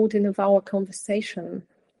video recording of our conversation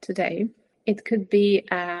today. It could be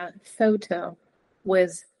a photo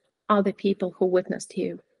with other people who witnessed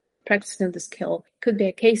you practicing the skill. It could be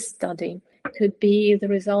a case study. It could be the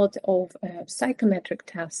result of a psychometric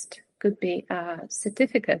test. It could be a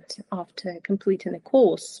certificate after completing a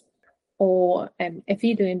course, or a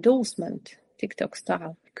video endorsement, TikTok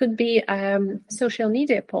style. It could be a social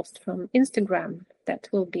media post from Instagram that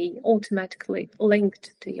will be automatically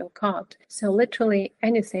linked to your card. So literally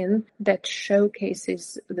anything that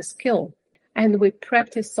showcases the skill. And we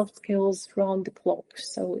practice soft skills round the clock.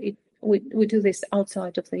 So we do this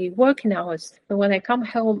outside of the working hours. But when I come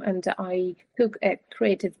home and I cook a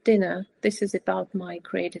creative dinner, this is about my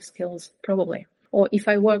creative skills, probably. Or if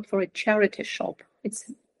I work for a charity shop,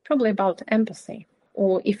 it's probably about empathy.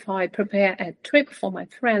 Or if I prepare a trip for my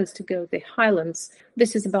friends to go to the Highlands,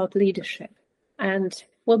 this is about leadership. And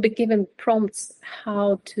we'll be given prompts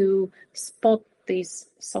how to spot these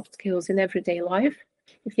soft skills in everyday life.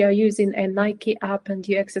 If you're using a Nike app and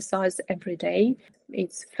you exercise every day,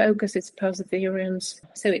 it's focus, it's perseverance.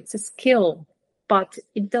 So it's a skill, but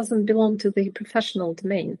it doesn't belong to the professional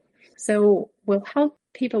domain. So we'll help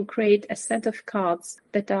people create a set of cards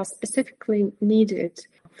that are specifically needed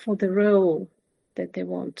for the role that they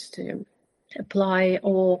want to apply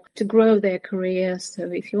or to grow their career.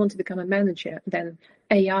 So if you want to become a manager, then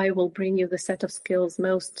AI will bring you the set of skills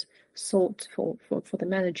most sought for the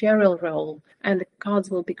managerial role, and the cards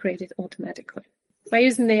will be created automatically. We're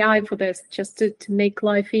using AI for this just to make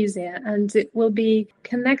life easier, and it will be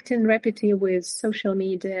connecting rapidly with social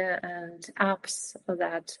media and apps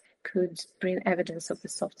that could bring evidence of the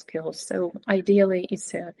soft skills. So ideally,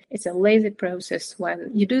 it's a lazy process.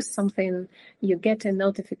 When you do something, you get a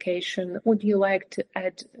notification. Would you like to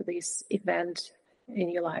add this event in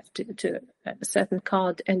your life to a certain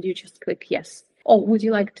card? And you just click yes. Or would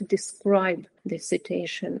you like to describe this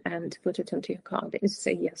situation and put it onto your card? You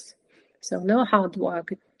say yes. So no hard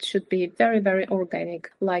work. It should be very, very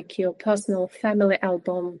organic, like your personal family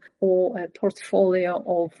album or a portfolio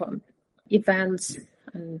of events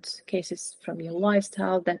and cases from your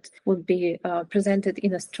lifestyle that would be presented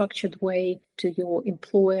in a structured way to your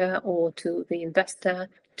employer or to the investor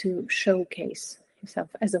to showcase yourself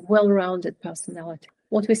as a well-rounded personality.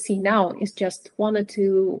 What we see now is just one or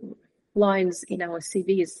two lines in our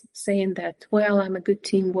CVs saying that, well, I'm a good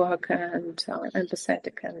team worker and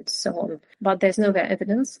empathetic and so on. But there's no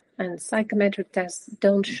evidence, and psychometric tests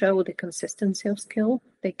don't show the consistency of skill.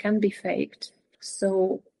 They can be faked.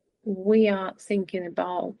 So we are thinking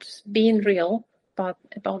about being real, but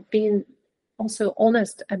about being also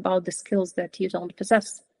honest about the skills that you don't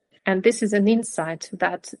possess. And this is an insight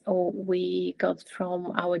that we got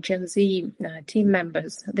from our Gen Z team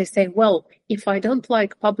members. They say, well, if I don't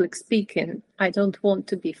like public speaking, I don't want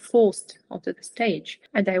to be forced onto the stage.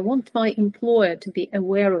 And I want my employer to be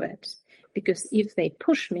aware of it. Because if they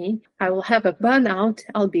push me, I will have a burnout,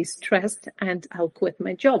 I'll be stressed, and I'll quit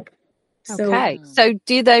my job. Okay. So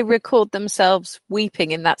do they record themselves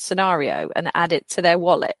weeping in that scenario and add it to their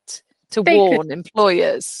wallet to warn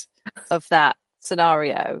employers of that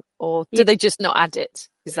scenario, or do they just not add it?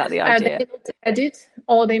 Is that the idea? They don't add it,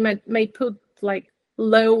 or they may put like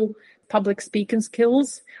low public speaking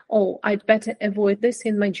skills, or I'd better avoid this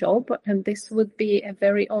in my job. And this would be a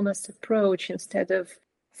very honest approach instead of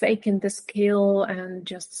faking the skill and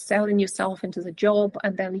just selling yourself into the job,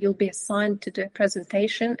 and then you'll be assigned to do a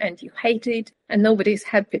presentation and you hate it and nobody's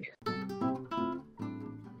happy.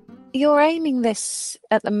 You're aiming this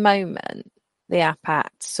at the moment, the app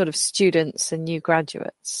at sort of students and new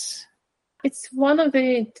graduates. It's one of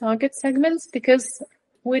the target segments because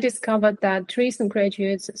we discovered that recent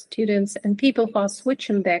graduates, students, and people who are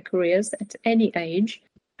switching their careers at any age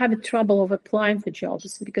have trouble of applying for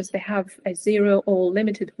jobs because they have a zero or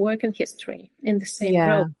limited working history in the same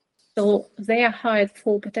role. So they are hired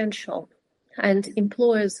for potential, and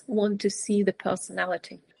employers want to see the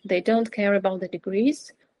personality. They don't care about the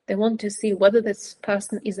degrees. They want to see whether this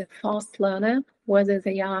person is a fast learner, whether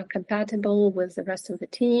they are compatible with the rest of the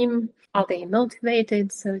team, are they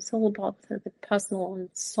motivated? So it's all about the personal and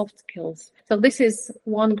soft skills. So this is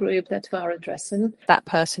one group that we are addressing. That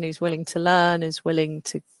person who's willing to learn, is willing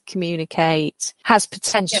to communicate, has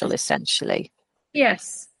potential, essentially.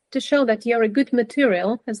 Yes, to show that you're a good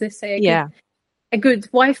material, as they say. A good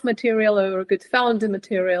wife material or a good founder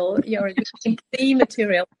material. You're a good employee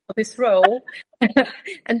material for this role.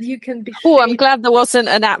 And you can be... Oh, I'm glad there wasn't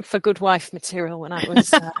an app for good wife material when I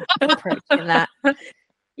was approaching that.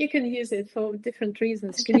 You can use it for different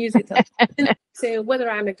reasons. You can use it to say whether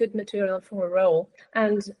I'm a good material for a role.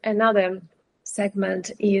 And another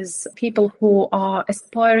segment is people who are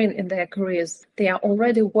aspiring in their careers. They are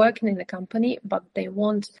already working in the company, but they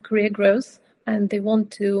want career growth and they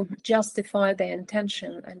want to justify their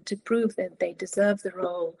intention and to prove that they deserve the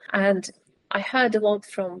role. And I heard a lot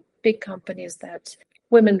from big companies that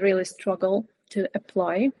women really struggle to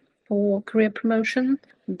apply for career promotion.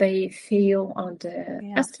 They feel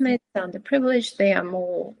underestimated, underprivileged. They are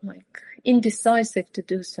more indecisive to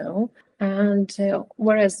do so. And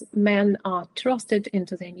whereas men are trusted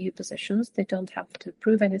into their new positions, they don't have to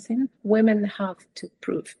prove anything. Women have to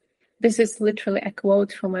prove. This is literally a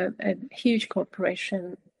quote from a huge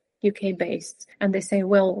corporation, UK-based. And they say,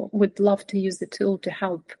 well, we'd love to use the tool to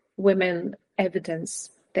help women evidence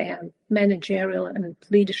their managerial and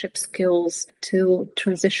leadership skills to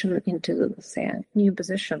transition into their new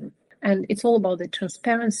position. And it's all about the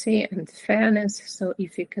transparency and fairness. So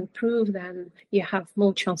if you can prove, then you have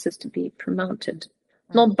more chances to be promoted,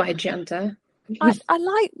 not by gender. I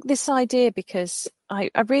like this idea because I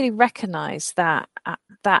really recognise that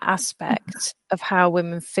aspect of how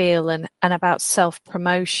women feel and about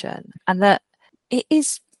self-promotion, and that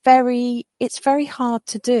it's very hard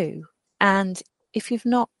to do. And if you've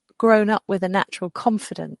not grown up with a natural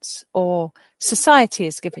confidence, or society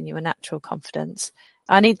has given you a natural confidence,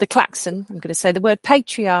 I need the klaxon, I'm going to say the word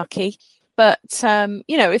patriarchy, but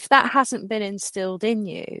if that hasn't been instilled in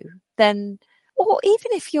you, then, or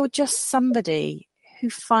even if you're just somebody who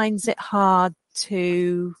finds it hard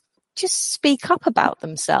to just speak up about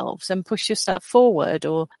themselves and push yourself forward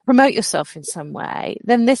or promote yourself in some way,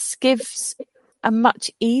 then this gives a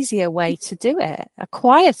much easier way to do it, a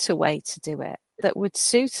quieter way to do it that would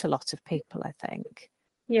suit a lot of people, I think.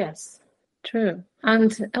 Yes, true.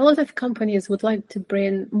 And a lot of companies would like to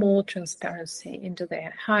bring more transparency into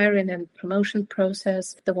their hiring and promotion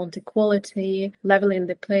process. They want equality, leveling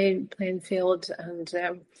the playing field, and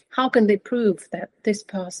how can they prove that this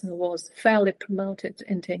person was fairly promoted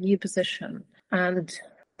into a new position? And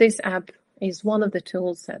this app is one of the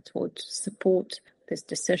tools that would support this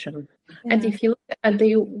decision. Yeah. And if you look at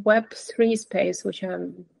the Web3 space, which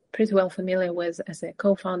I'm pretty well familiar with as a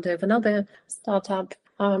co-founder of another startup,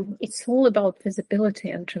 it's all about visibility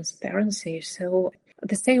and transparency. So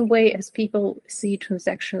the same way as people see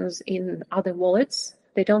transactions in other wallets,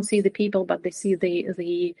 they don't see the people, but they see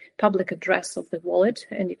the public address of the wallet,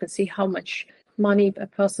 and you can see how much money a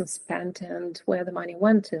person spent and where the money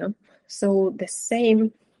went to. So the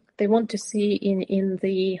same they want to see in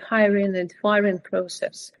the hiring and firing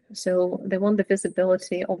process. So they want the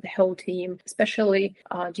visibility of the whole team, especially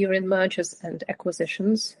during mergers and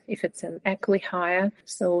acquisitions. If it's an equity hire,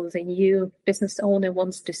 so the new business owner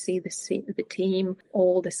wants to see the team,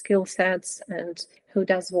 all the skill sets, and who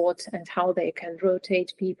does what and how they can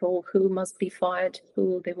rotate people, who must be fired,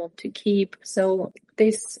 who they want to keep. So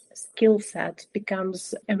this skill set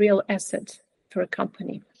becomes a real asset for a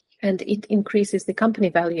company, and it increases the company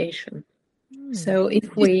valuation. So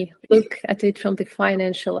if we look at it from the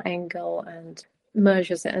financial angle and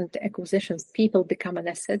mergers and acquisitions, people become an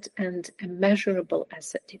asset and a measurable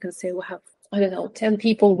asset. You can say we have, 10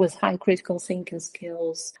 people with high critical thinking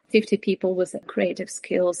skills, 50 people with creative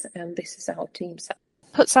skills, and this is our team.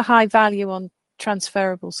 Puts a high value on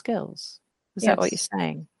transferable skills. Is Yes. that what you're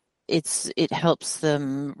saying? It helps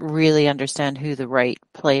them really understand who the right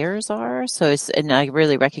players are. So and I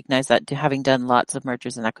really recognize that, having done lots of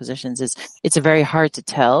mergers and acquisitions, it's very hard to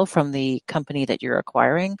tell from the company that you're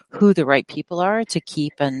acquiring who the right people are to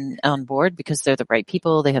keep on board, because they're the right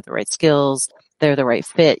people, they have the right skills, they're the right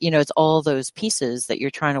fit. It's all those pieces that you're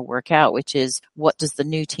trying to work out, which is, what does the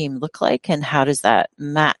new team look like and how does that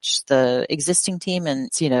match the existing team? And,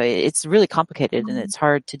 it's really complicated and it's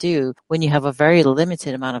hard to do when you have a very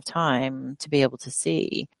limited amount of time to be able to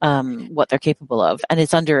see what they're capable of. And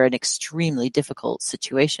it's under an extremely difficult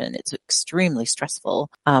situation. It's extremely stressful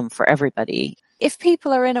for everybody. If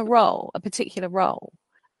people are in a particular role,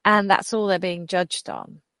 and that's all they're being judged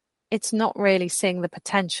on, it's not really seeing the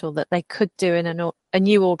potential that they could do in a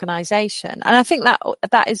new organization. And I think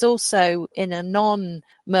that is also in a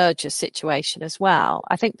non-merger situation as well.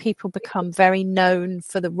 I think people become very known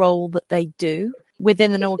for the role that they do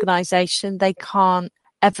within an organization. They can't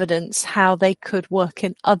evidence how they could work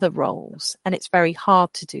in other roles. And it's very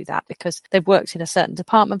hard to do that because they've worked in a certain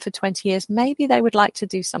department for 20 years. Maybe they would like to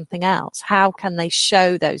do something else. How can they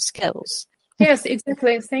show those skills? Yes,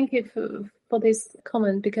 exactly. Thank you for this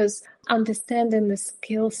comment, because understanding the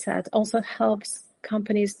skill set also helps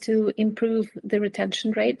companies to improve the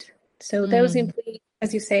retention rate. So those employees,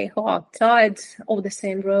 as you say, who are tired of the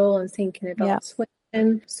same role and thinking about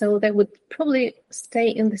switching, so they would probably stay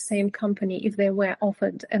in the same company if they were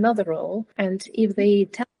offered another role. And if the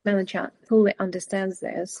talent manager fully understands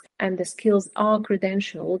this and the skills are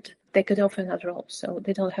credentialed, they could offer another role, so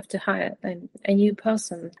they don't have to hire a new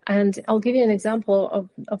person. And I'll give you an example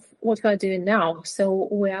of what we're doing now. So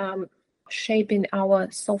we are shaping our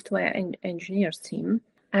software engineers team,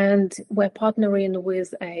 and we're partnering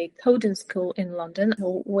with a coding school in London.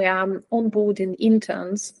 So we are onboarding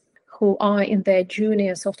interns who are in their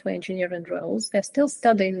junior software engineering roles. They're still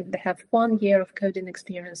studying. They have 1 year of coding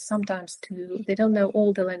experience, sometimes 2. They don't know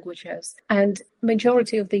all the languages. And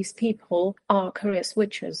majority of these people are career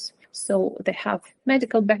switchers. So they have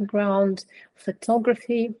medical background,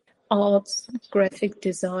 photography, arts, graphic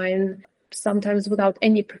design, sometimes without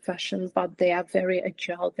any profession, but they are very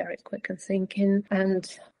agile, very quick in thinking. And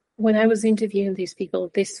when I was interviewing these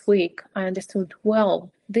people this week, I understood, well,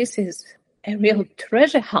 this is a real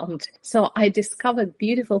treasure hunt. So I discovered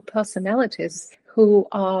beautiful personalities who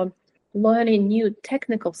are learning new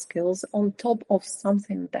technical skills on top of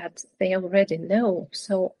something that they already know.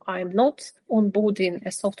 So I'm not onboarding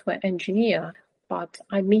a software engineer, but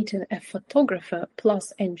I'm meeting a photographer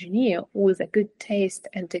plus engineer with a good taste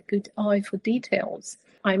and a good eye for details.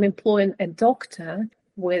 I'm employing a doctor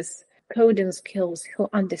with coding skills who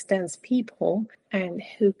understands people and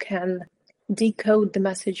who can decode the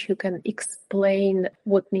message, who can explain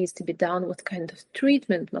what needs to be done, what kind of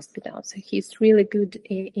treatment must be done. So he's really good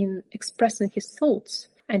in expressing his thoughts,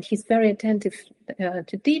 and he's very attentive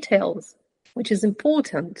to details, which is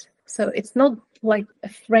important. So it's not like a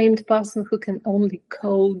framed person who can only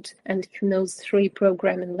code and who knows 3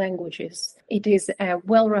 programming languages. It is a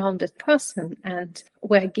well-rounded person, and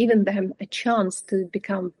we're giving them a chance to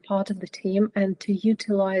become part of the team and to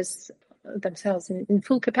utilize themselves in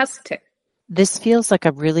full capacity. This feels like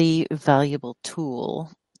a really valuable tool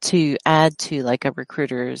to add to like a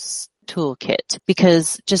recruiter's toolkit,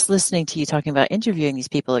 because just listening to you talking about interviewing these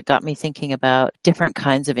people, it got me thinking about different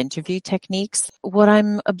kinds of interview techniques. What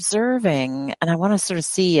I'm observing, and I want to sort of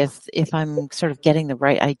see if I'm sort of getting the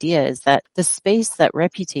right idea, is that the space that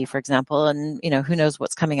Reputy, for example, and who knows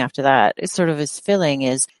what's coming after that, is filling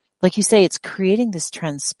is, like you say, it's creating this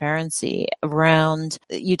transparency around,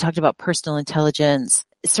 you talked about personal intelligence,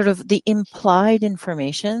 sort of the implied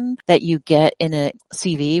information that you get in a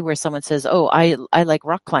CV where someone says, oh, I like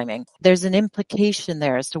rock climbing. There's an implication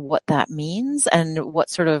there as to what that means and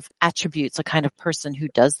what sort of attributes a kind of person who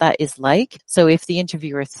does that is like. So if the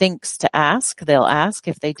interviewer thinks to ask, they'll ask.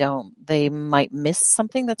 If they don't, they might miss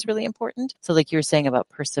something that's really important. So like you were saying about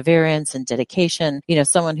perseverance and dedication,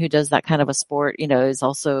 someone who does that kind of a sport, is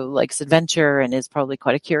also likes adventure and is probably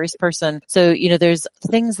quite a curious person. So, there's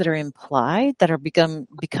things that are implied that are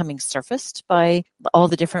becoming surfaced by all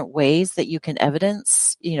the different ways that you can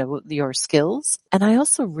evidence, your skills. And I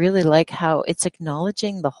also really like how it's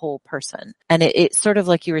acknowledging the whole person. And it's sort of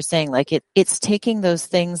like you were saying, like it's taking those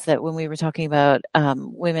things that when we were talking about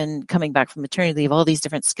women coming back from maternity leave, all these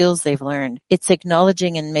different skills they've learned, it's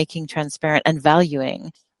acknowledging and making transparent and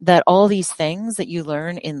valuing that all these things that you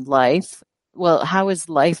learn in life, well, how is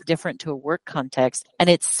life different to a work context? And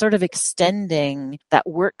it's sort of extending that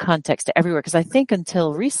work context to everywhere. Because I think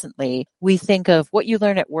until recently, we think of what you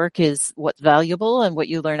learn at work is what's valuable, and what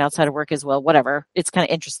you learn outside of work is, well, whatever. It's kind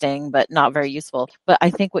of interesting, but not very useful. But I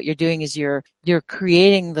think what you're doing is you're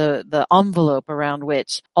creating the envelope around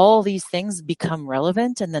which all these things become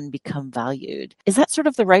relevant and then become valued. Is that sort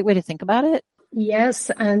of the right way to think about it? Yes,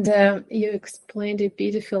 and you explained it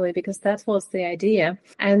beautifully, because that was the idea.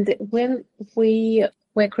 And when we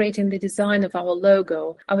were creating the design of our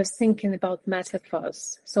logo, I was thinking about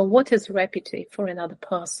metaphors. So what is Reputy for another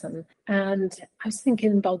person? And I was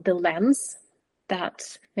thinking about the lens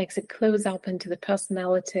that makes a close up into the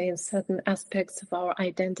personality and certain aspects of our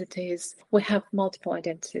identities. We have multiple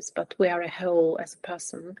identities, but we are a whole as a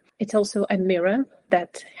person. It's also a mirror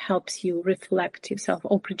that helps you reflect yourself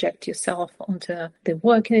or project yourself onto the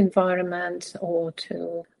working environment, or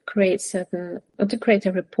to create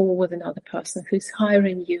a rapport with another person who's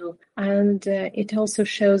hiring you. And it also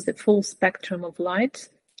shows the full spectrum of light.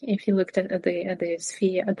 If you looked at the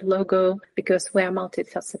sphere, at the logo, because we are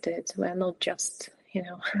multifaceted, we are not just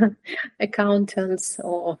accountants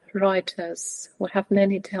or writers. We have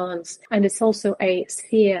many talents, and it's also a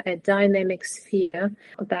sphere, a dynamic sphere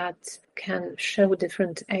that can show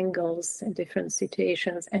different angles and different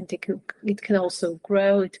situations, and it can also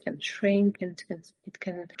grow, it can shrink, and it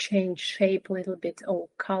can change shape a little bit, or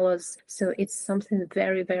colors. So it's something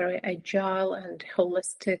very, very agile and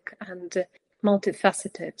holistic and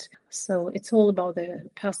multifaceted. So it's all about the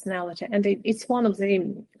personality, and it's one of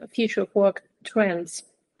the future of work trends,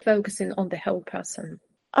 focusing on the whole person.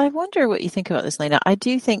 I wonder what you think about this, Lena. I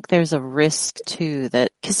do think there's a risk too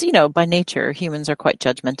that, because, by nature, humans are quite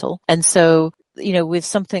judgmental. And so, with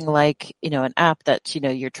something like, an app that,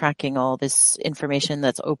 you're tracking all this information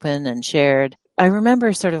that's open and shared. I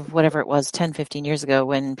remember sort of whatever it was 10, 15 years ago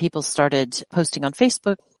when people started posting on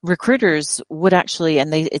Facebook, recruiters would actually,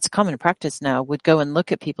 and it's common practice now, would go and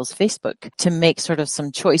look at people's Facebook to make sort of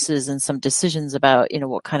some choices and some decisions about,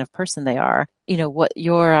 what kind of person they are. What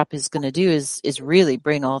your app is going to do is really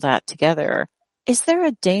bring all that together. Is there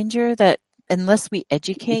a danger that unless we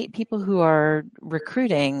educate people who are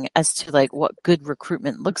recruiting as to like what good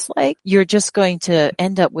recruitment looks like, you're just going to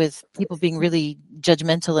end up with people being really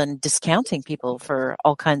judgmental and discounting people for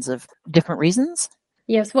all kinds of different reasons?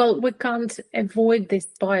 Yes, well, we can't avoid this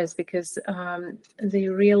bias, because the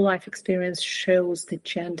real life experience shows the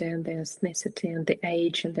gender and the ethnicity and the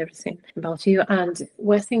age and everything about you. And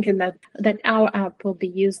we're thinking that our app will be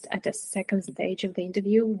used at a second stage of the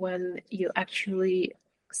interview, when you actually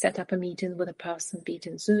set up a meeting with a person, be it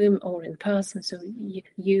in Zoom or in person. So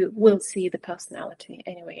you will see the personality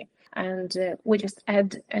anyway. And we just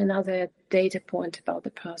add another data point about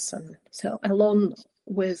the person. So along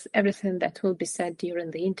with everything that will be said during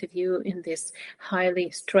the interview in this highly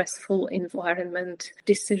stressful environment,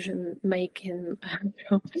 decision-making,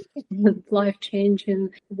 life-changing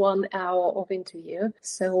 1 hour of interview.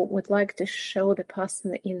 So we'd like to show the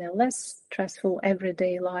person in a less stressful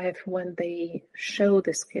everyday life, when they show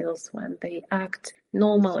the skills, when they act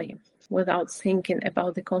normally without thinking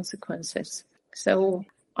about the consequences. So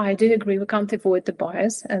I do agree we can't avoid the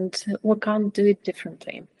bias, and we can't do it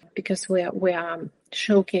differently because we are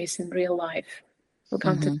showcasing real life. We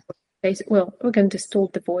can't we can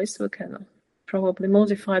distort the voice, we can probably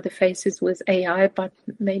modify the faces with AI, but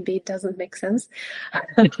maybe it doesn't make sense.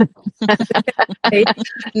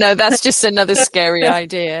 No, that's just another scary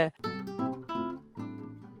idea.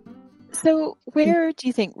 So where do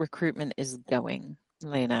you think recruitment is going,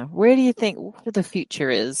 Lena? Where do you think the future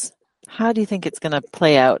is? How do you think it's going to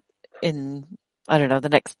play out in, I don't know, the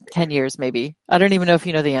next 10 years maybe? I don't even know if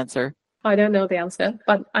you know the answer. I don't know the answer,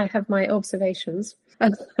 but I have my observations.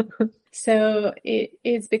 So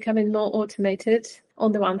it's becoming more automated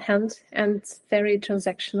on the one hand and very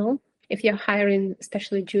transactional. If you're hiring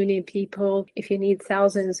especially junior people, if you need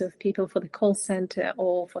thousands of people for the call center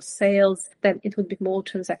or for sales, then it would be more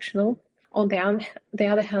transactional. On the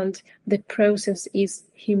other hand, the process is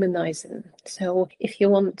humanizing. So if you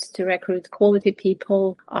want to recruit quality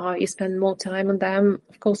people, you spend more time on them.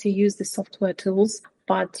 Of course, you use the software tools,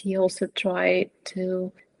 but you also try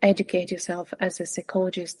to educate yourself as a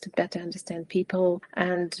psychologist to better understand people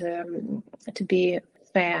and to be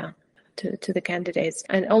fair to the candidates,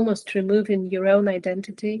 and almost removing your own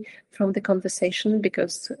identity from the conversation,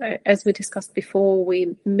 because as we discussed before,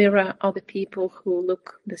 we mirror other people who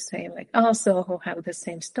look the same like us or who have the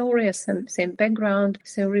same story or same background.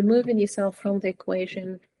 So removing yourself from the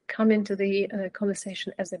equation, come into the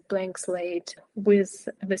conversation as a blank slate with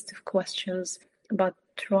a list of questions, but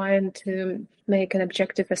trying to make an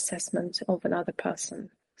objective assessment of another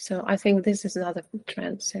person. So I think this is another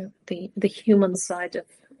trend. So the human side of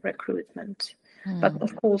recruitment. But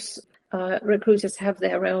of course, recruiters have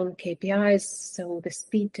their own KPIs. So the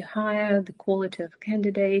speed to hire, the quality of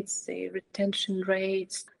candidates, the retention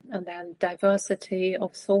rates, and then diversity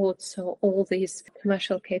of thought. So all these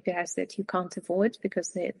commercial KPIs that you can't avoid because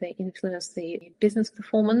they influence the business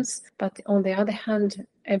performance. But on the other hand,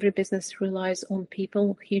 every business relies on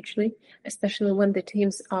people hugely, especially when the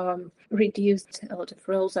teams are reduced, a lot of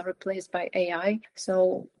roles are replaced by AI.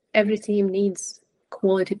 So every team needs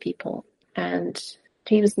quality people, and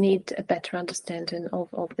teams need a better understanding of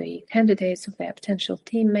the candidates, of their potential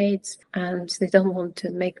teammates, and they don't want to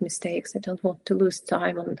make mistakes. They don't want to lose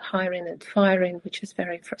time on hiring and firing, which is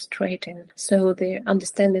very frustrating. So they're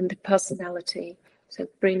understanding the personality. So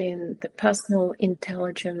bringing the personal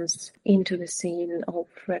intelligence into the scene of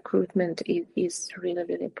recruitment is really,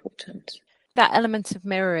 really important. That element of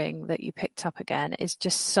mirroring that you picked up again is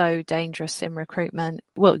just so dangerous in recruitment.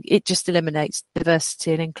 Well, it just eliminates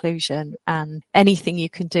diversity and inclusion, and anything you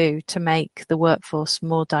can do to make the workforce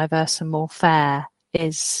more diverse and more fair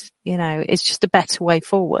is, it's just a better way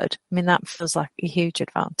forward. I mean, that feels like a huge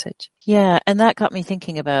advantage. Yeah, and that got me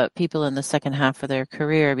thinking about people in the second half of their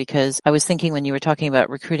career, because I was thinking when you were talking about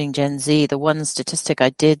recruiting Gen Z, the one statistic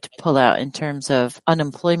I did pull out in terms of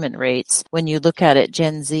unemployment rates, when you look at it,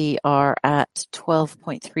 Gen Z are at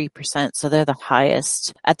 12.3%. So they're the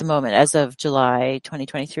highest at the moment as of July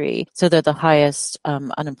 2023. So they're the highest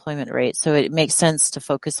unemployment rate. So it makes sense to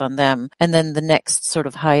focus on them. And then the next sort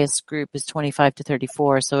of highest group is 25 to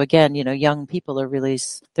 34. So again, young people are really,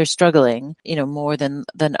 they're struggling, more than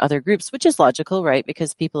other groups, which is logical, right?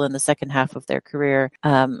 Because people in the second half of their career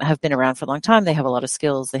have been around for a long time. They have a lot of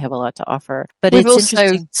skills. They have a lot to offer. But we've it's also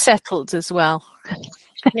interesting. Settled as well.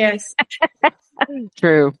 Yes.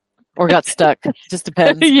 True. Or got stuck. Just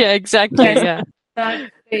depends. Yeah, exactly. Yeah.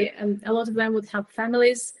 And a lot of them would have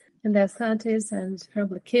families in their 30s and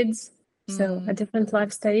probably kids. So a different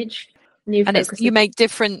life stage. And you make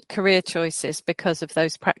different career choices because of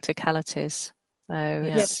those practicalities. So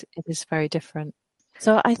it is very different.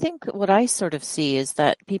 So I think what I sort of see is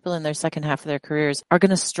that people in their second half of their careers are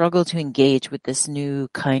going to struggle to engage with this new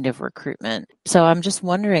kind of recruitment. So I'm just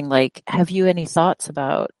wondering, have you any thoughts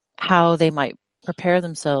about how they might prepare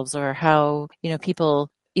themselves, or how, people,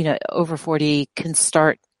 over 40 can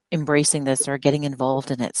start embracing this or getting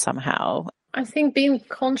involved in it somehow? I think being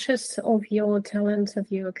conscious of your talents,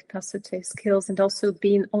 of your capacity, skills, and also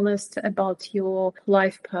being honest about your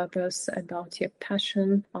life purpose, about your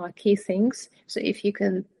passion are key things. So if you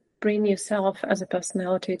can bring yourself as a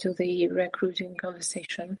personality to the recruiting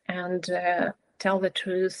conversation and tell the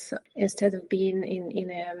truth instead of being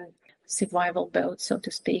in a survival boat, so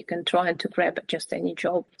to speak, and trying to grab just any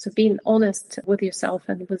job. So being honest with yourself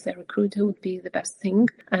and with the recruiter would be the best thing.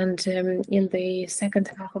 And in the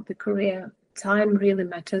second half of the career, time really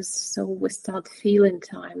matters. So we start feeling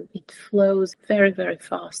time. It flows very, very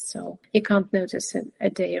fast. So you can't notice a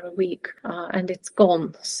day or a week and it's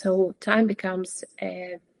gone. So time becomes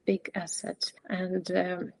a big asset.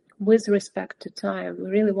 And with respect to time, we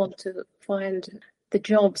really want to find the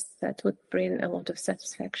jobs that would bring a lot of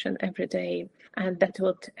satisfaction every day, and that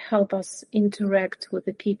would help us interact with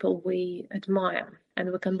the people we admire and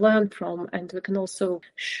we can learn from, and we can also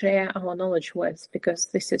share our knowledge with, because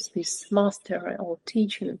this is this master or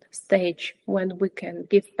teaching stage when we can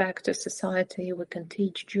give back to society, we can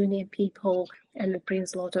teach junior people, and it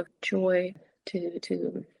brings a lot of joy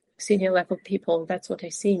to senior level people. That's what I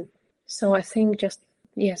see. So I think just,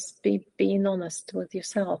 yes, being honest with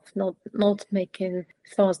yourself, not making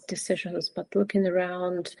fast decisions, but looking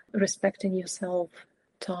around, respecting yourself,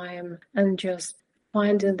 time, and just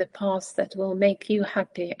finding the path that will make you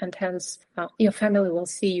happy, and hence your family will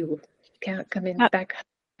see you coming back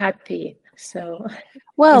happy. So,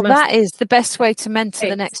 well, that is the best way to mentor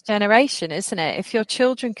the next generation, isn't it? If your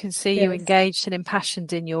children can see you engaged and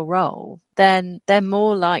impassioned in your role, then they're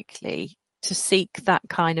more likely to seek that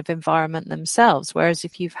kind of environment themselves. Whereas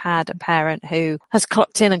if you've had a parent who has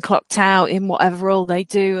clocked in and clocked out in whatever role they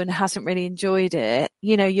do and hasn't really enjoyed it,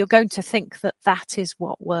 you're going to think that that is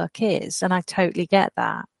what work is. And I totally get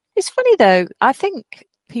that. It's funny though, I think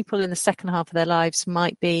people in the second half of their lives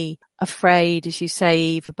might be afraid, as you say,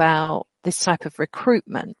 Eve, about this type of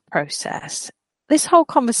recruitment process. This whole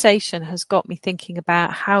conversation has got me thinking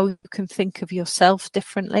about how you can think of yourself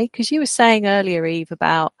differently. Because you were saying earlier, Eve,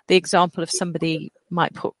 about the example of somebody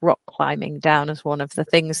might put rock climbing down as one of the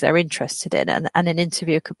things they're interested in, and an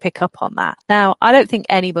interviewer could pick up on that. Now, I don't think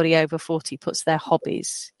anybody over 40 puts their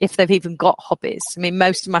hobbies, if they've even got hobbies. I mean,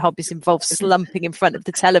 most of my hobbies involve slumping in front of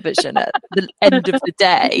the television at the end of the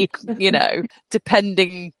day,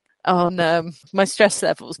 depending on my stress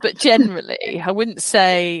levels. But generally, I wouldn't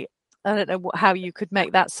say, I don't know how you could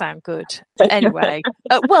make that sound good. Anyway,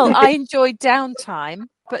 well, I enjoyed downtime.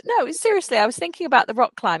 But no, seriously, I was thinking about the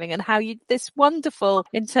rock climbing and how this wonderful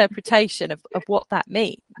interpretation of what that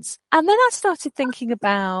means. And then I started thinking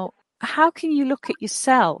about how can you look at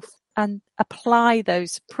yourself and apply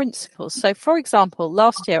those principles. So, for example,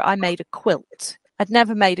 last year I made a quilt. I'd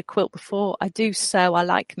never made a quilt before. I do sew. I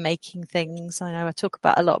like making things. I know I talk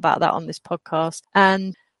a lot about that on this podcast.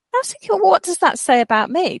 And I was thinking, well, what does that say about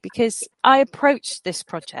me? Because I approached this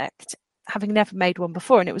project having never made one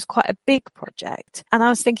before, and it was quite a big project. And I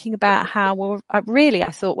was thinking about how, I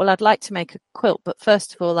thought, well, I'd like to make a quilt. But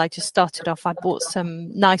first of all, I just started off, I bought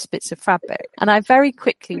some nice bits of fabric. And I very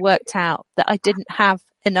quickly worked out that I didn't have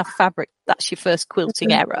enough fabric. That's your first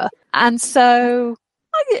quilting error. And so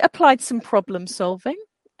I applied some problem solving.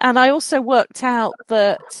 And I also worked out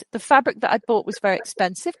that the fabric that I bought was very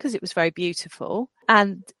expensive because it was very beautiful.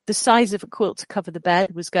 And the size of a quilt to cover the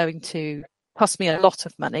bed was going to cost me a lot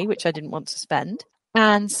of money, which I didn't want to spend.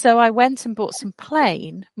 And so I went and bought some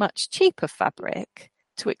plain, much cheaper fabric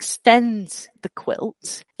to extend the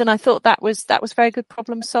quilt. And I thought that was very good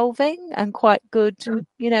problem solving and quite good,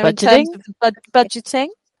 in terms of budgeting.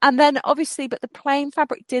 And then obviously, but the plain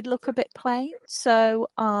fabric did look a bit plain. So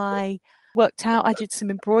I worked out, I did some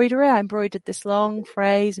embroidery. I embroidered this long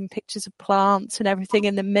phrase and pictures of plants and everything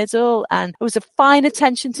in the middle. And it was a fine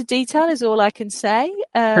attention to detail is all I can say.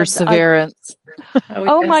 Perseverance.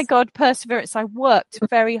 Oh my God, perseverance. I worked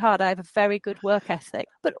very hard. I have a very good work ethic.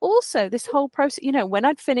 But also this whole process, when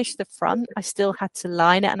I'd finished the front, I still had to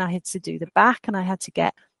line it and I had to do the back and I had to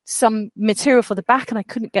get some material for the back and I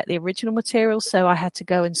couldn't get the original material. So I had to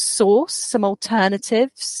go and source some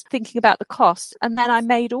alternatives, thinking about the cost. And then I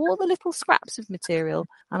made all the little scraps of material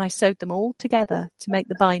and I sewed them all together to make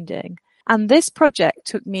the binding. And this project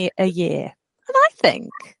took me a year. And I think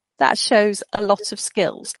that shows a lot of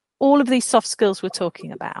skills. All of these soft skills we're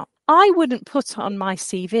talking about. I wouldn't put on my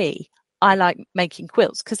CV, I like making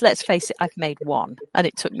quilts, because let's face it, I've made one and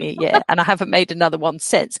it took me a year and I haven't made another one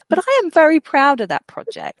since. But I am very proud of that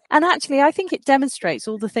project. And actually, I think it demonstrates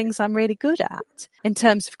all the things I'm really good at in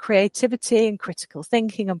terms of creativity and critical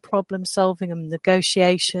thinking and problem solving and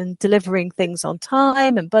negotiation, delivering things on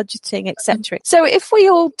time and budgeting, etc. So if we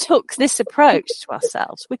all took this approach to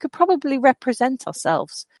ourselves, we could probably represent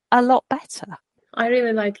ourselves a lot better. I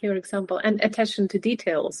really like your example, and attention to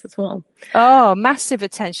details as well. Oh, massive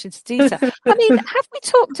attention to detail. I mean, have we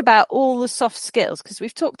talked about all the soft skills? Because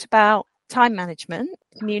we've talked about time management,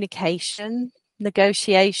 communication,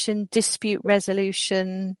 negotiation, dispute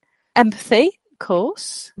resolution, empathy, of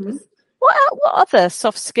course. Mm-hmm. What other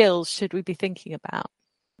soft skills should we be thinking about?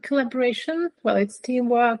 Collaboration. Well, it's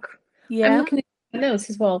teamwork. Yeah. I'm looking at notes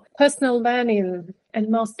as well. Personal learning and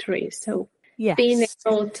mastery. So yes. Being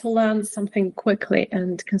able to learn something quickly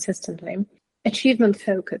and consistently. Achievement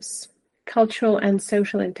focus, cultural and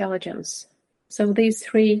social intelligence. So these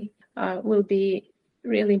three will be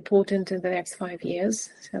really important in the next 5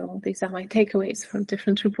 years. So these are my takeaways from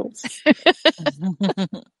different reports.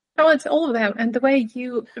 Oh, it's all of them. And the way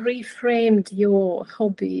you reframed your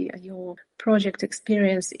hobby, your project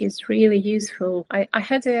experience is really useful. I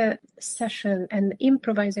had a session, an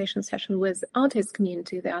improvisation session with artist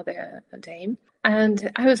community the other day.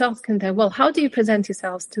 And I was asking them, well, how do you present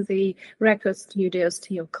yourselves to the record studios,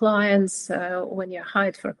 to your clients when you're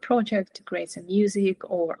hired for a project to create some music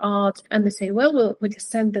or art? And they say, well, we just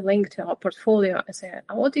send the link to our portfolio. I say,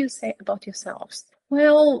 what do you say about yourselves?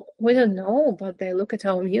 Well, we don't know, but they look at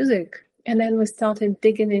our music. And then we started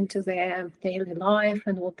digging into their daily life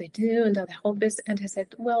and what they do and other hobbies. And I said,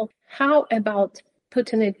 well, how about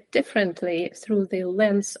putting it differently through the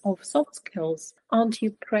lens of soft skills? Aren't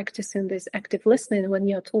you practicing this active listening when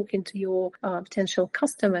you're talking to your potential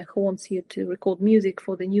customer who wants you to record music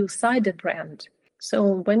for the new cider brand?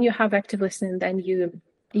 So when you have active listening, then you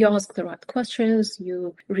ask the right questions,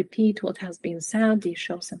 you repeat what has been said, you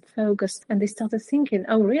show some focus. And they started thinking,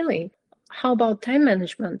 oh, really? How about time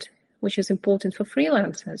management, which is important for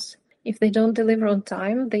freelancers? If they don't deliver on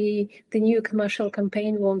time, the new commercial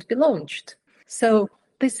campaign won't be launched. So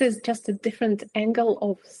this is just a different angle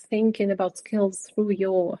of thinking about skills through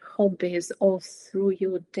your hobbies or through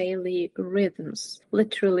your daily rhythms.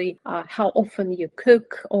 Literally, how often you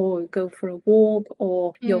cook or go for a walk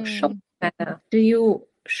or your shop. Do you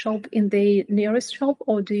shop in the nearest shop,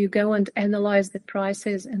 or do you go and analyze the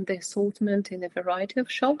prices and the assortment in a variety of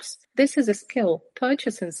shops? This is a skill,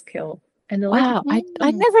 purchasing skill. Wow,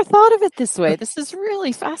 I never thought of it this way. This is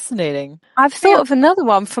really fascinating. I've thought of another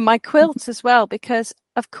one for my quilt as well, because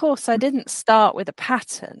of course I didn't start with a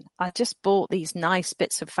pattern. I just bought these nice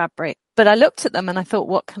bits of fabric, but I looked at them and I thought,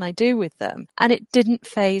 what can I do with them? And it didn't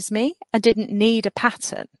faze me. I didn't need a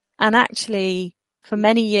pattern. And actually, for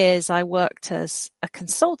many years, I worked as a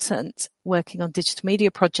consultant working on digital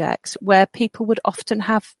media projects where people would often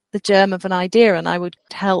have the germ of an idea and I would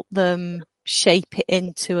help them shape it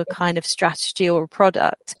into a kind of strategy or a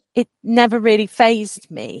product. It never really fazed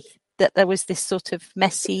me that there was this sort of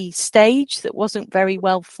messy stage that wasn't very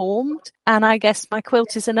well formed. And I guess my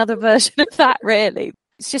quilt is another version of that, really.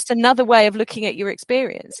 It's just another way of looking at your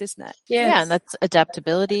experience, isn't it? Yes. Yeah, and that's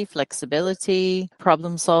adaptability, flexibility,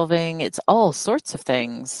 problem solving. It's all sorts of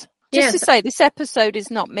things. Just to say, this episode is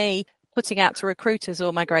not me putting out to recruiters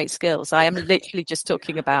all my great skills. I am literally just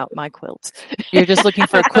talking about my quilt. You're just looking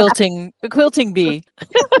for a quilting bee.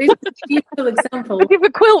 This is a beautiful example. Looking for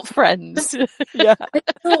quilt friends. Yeah.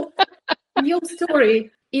 So your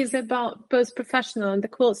story is about both professional, and the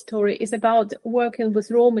quilt story is about working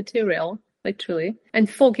with raw material, literally, and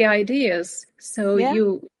foggy ideas. So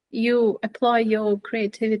you apply your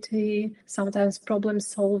creativity, sometimes problem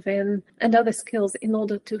solving and other skills in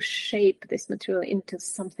order to shape this material into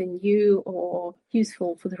something new or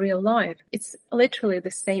useful for the real life. It's literally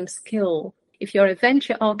the same skill. If you're a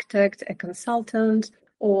venture architect, a consultant,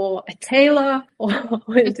 or a tailor, or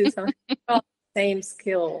a designer, same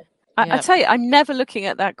skill. I tell you, I'm never looking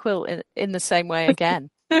at that quilt in the same way again.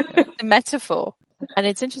 The metaphor. And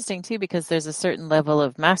it's interesting too, because there's a certain level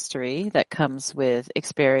of mastery that comes with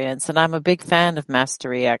experience. And I'm a big fan of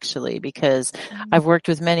mastery, actually, because I've worked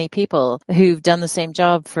with many people who've done the same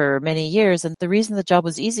job for many years. And the reason the job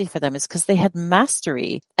was easy for them is because they had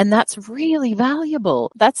mastery. And that's really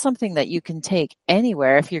valuable. That's something that you can take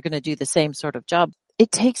anywhere if you're going to do the same sort of job.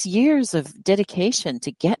 It takes years of dedication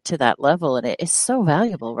to get to that level. And it is so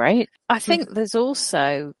valuable, right? I think there's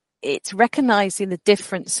also... it's recognizing the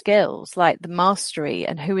different skills, like the mastery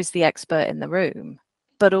and who is the expert in the room,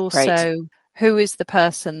 but also who is the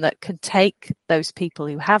person that can take those people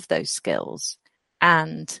who have those skills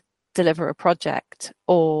and deliver a project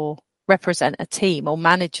or represent a team or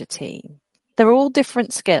manage a team. They're all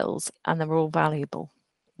different skills and they're all valuable.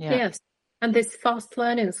 Yeah. Yes. And this fast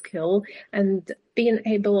learning skill and being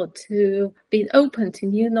able to be open to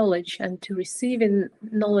new knowledge and to receiving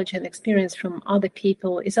knowledge and experience from other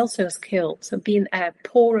people is also a skill. So being a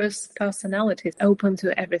porous personality, open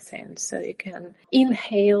to everything. So you can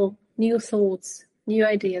inhale new thoughts, new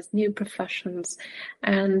ideas, new professions,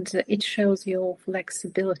 and it shows your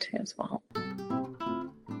flexibility as well.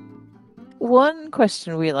 One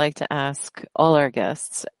question we like to ask all our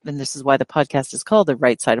guests, and this is why the podcast is called The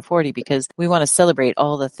Right Side of 40, because we want to celebrate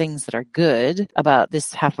all the things that are good about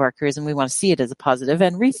this half of our careers, and we want to see it as a positive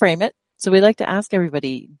and reframe it. So we like to ask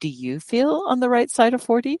everybody, do you feel on the right side of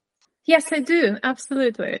 40? Yes, I do.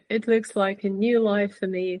 Absolutely. It looks like a new life for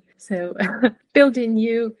me. So building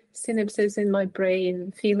new synapses in my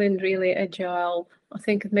brain, feeling really agile. I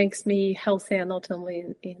think it makes me healthier, not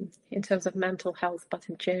only in terms of mental health, but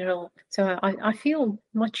in general. So I feel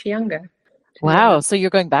much younger. Wow. So you're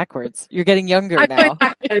going backwards. You're getting younger now.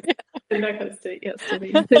 Yes.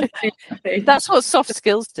 That's what soft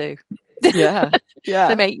skills do. Yeah.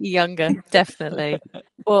 They make you younger, definitely.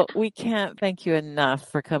 Well, we can't thank you enough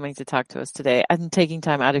for coming to talk to us today and taking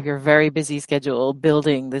time out of your very busy schedule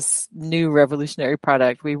building this new revolutionary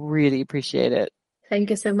product. We really appreciate it.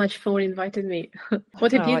 Thank you so much for inviting me.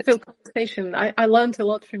 What a beautiful conversation. I learned a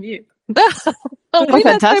lot from you. We learned so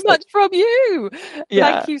fantastic. much from you.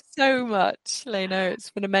 Yeah. Thank you so much, Lena.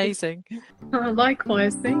 It's been amazing.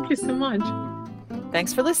 Likewise. Thank you so much.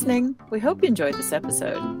 Thanks for listening. We hope you enjoyed this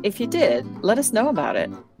episode. If you did, let us know about it.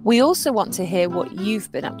 We also want to hear what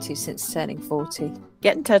you've been up to since turning 40.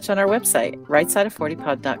 Get in touch on our website,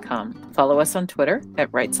 rightsideof40pod.com. Follow us on Twitter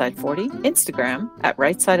at rightside40, Instagram at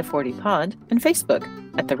rightside of40pod, and Facebook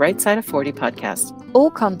at the Right Side of 40 Podcast. All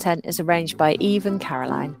content is arranged by Eve and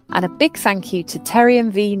Caroline. And a big thank you to Terry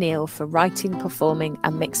and V. Neal for writing, performing,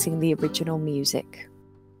 and mixing the original music.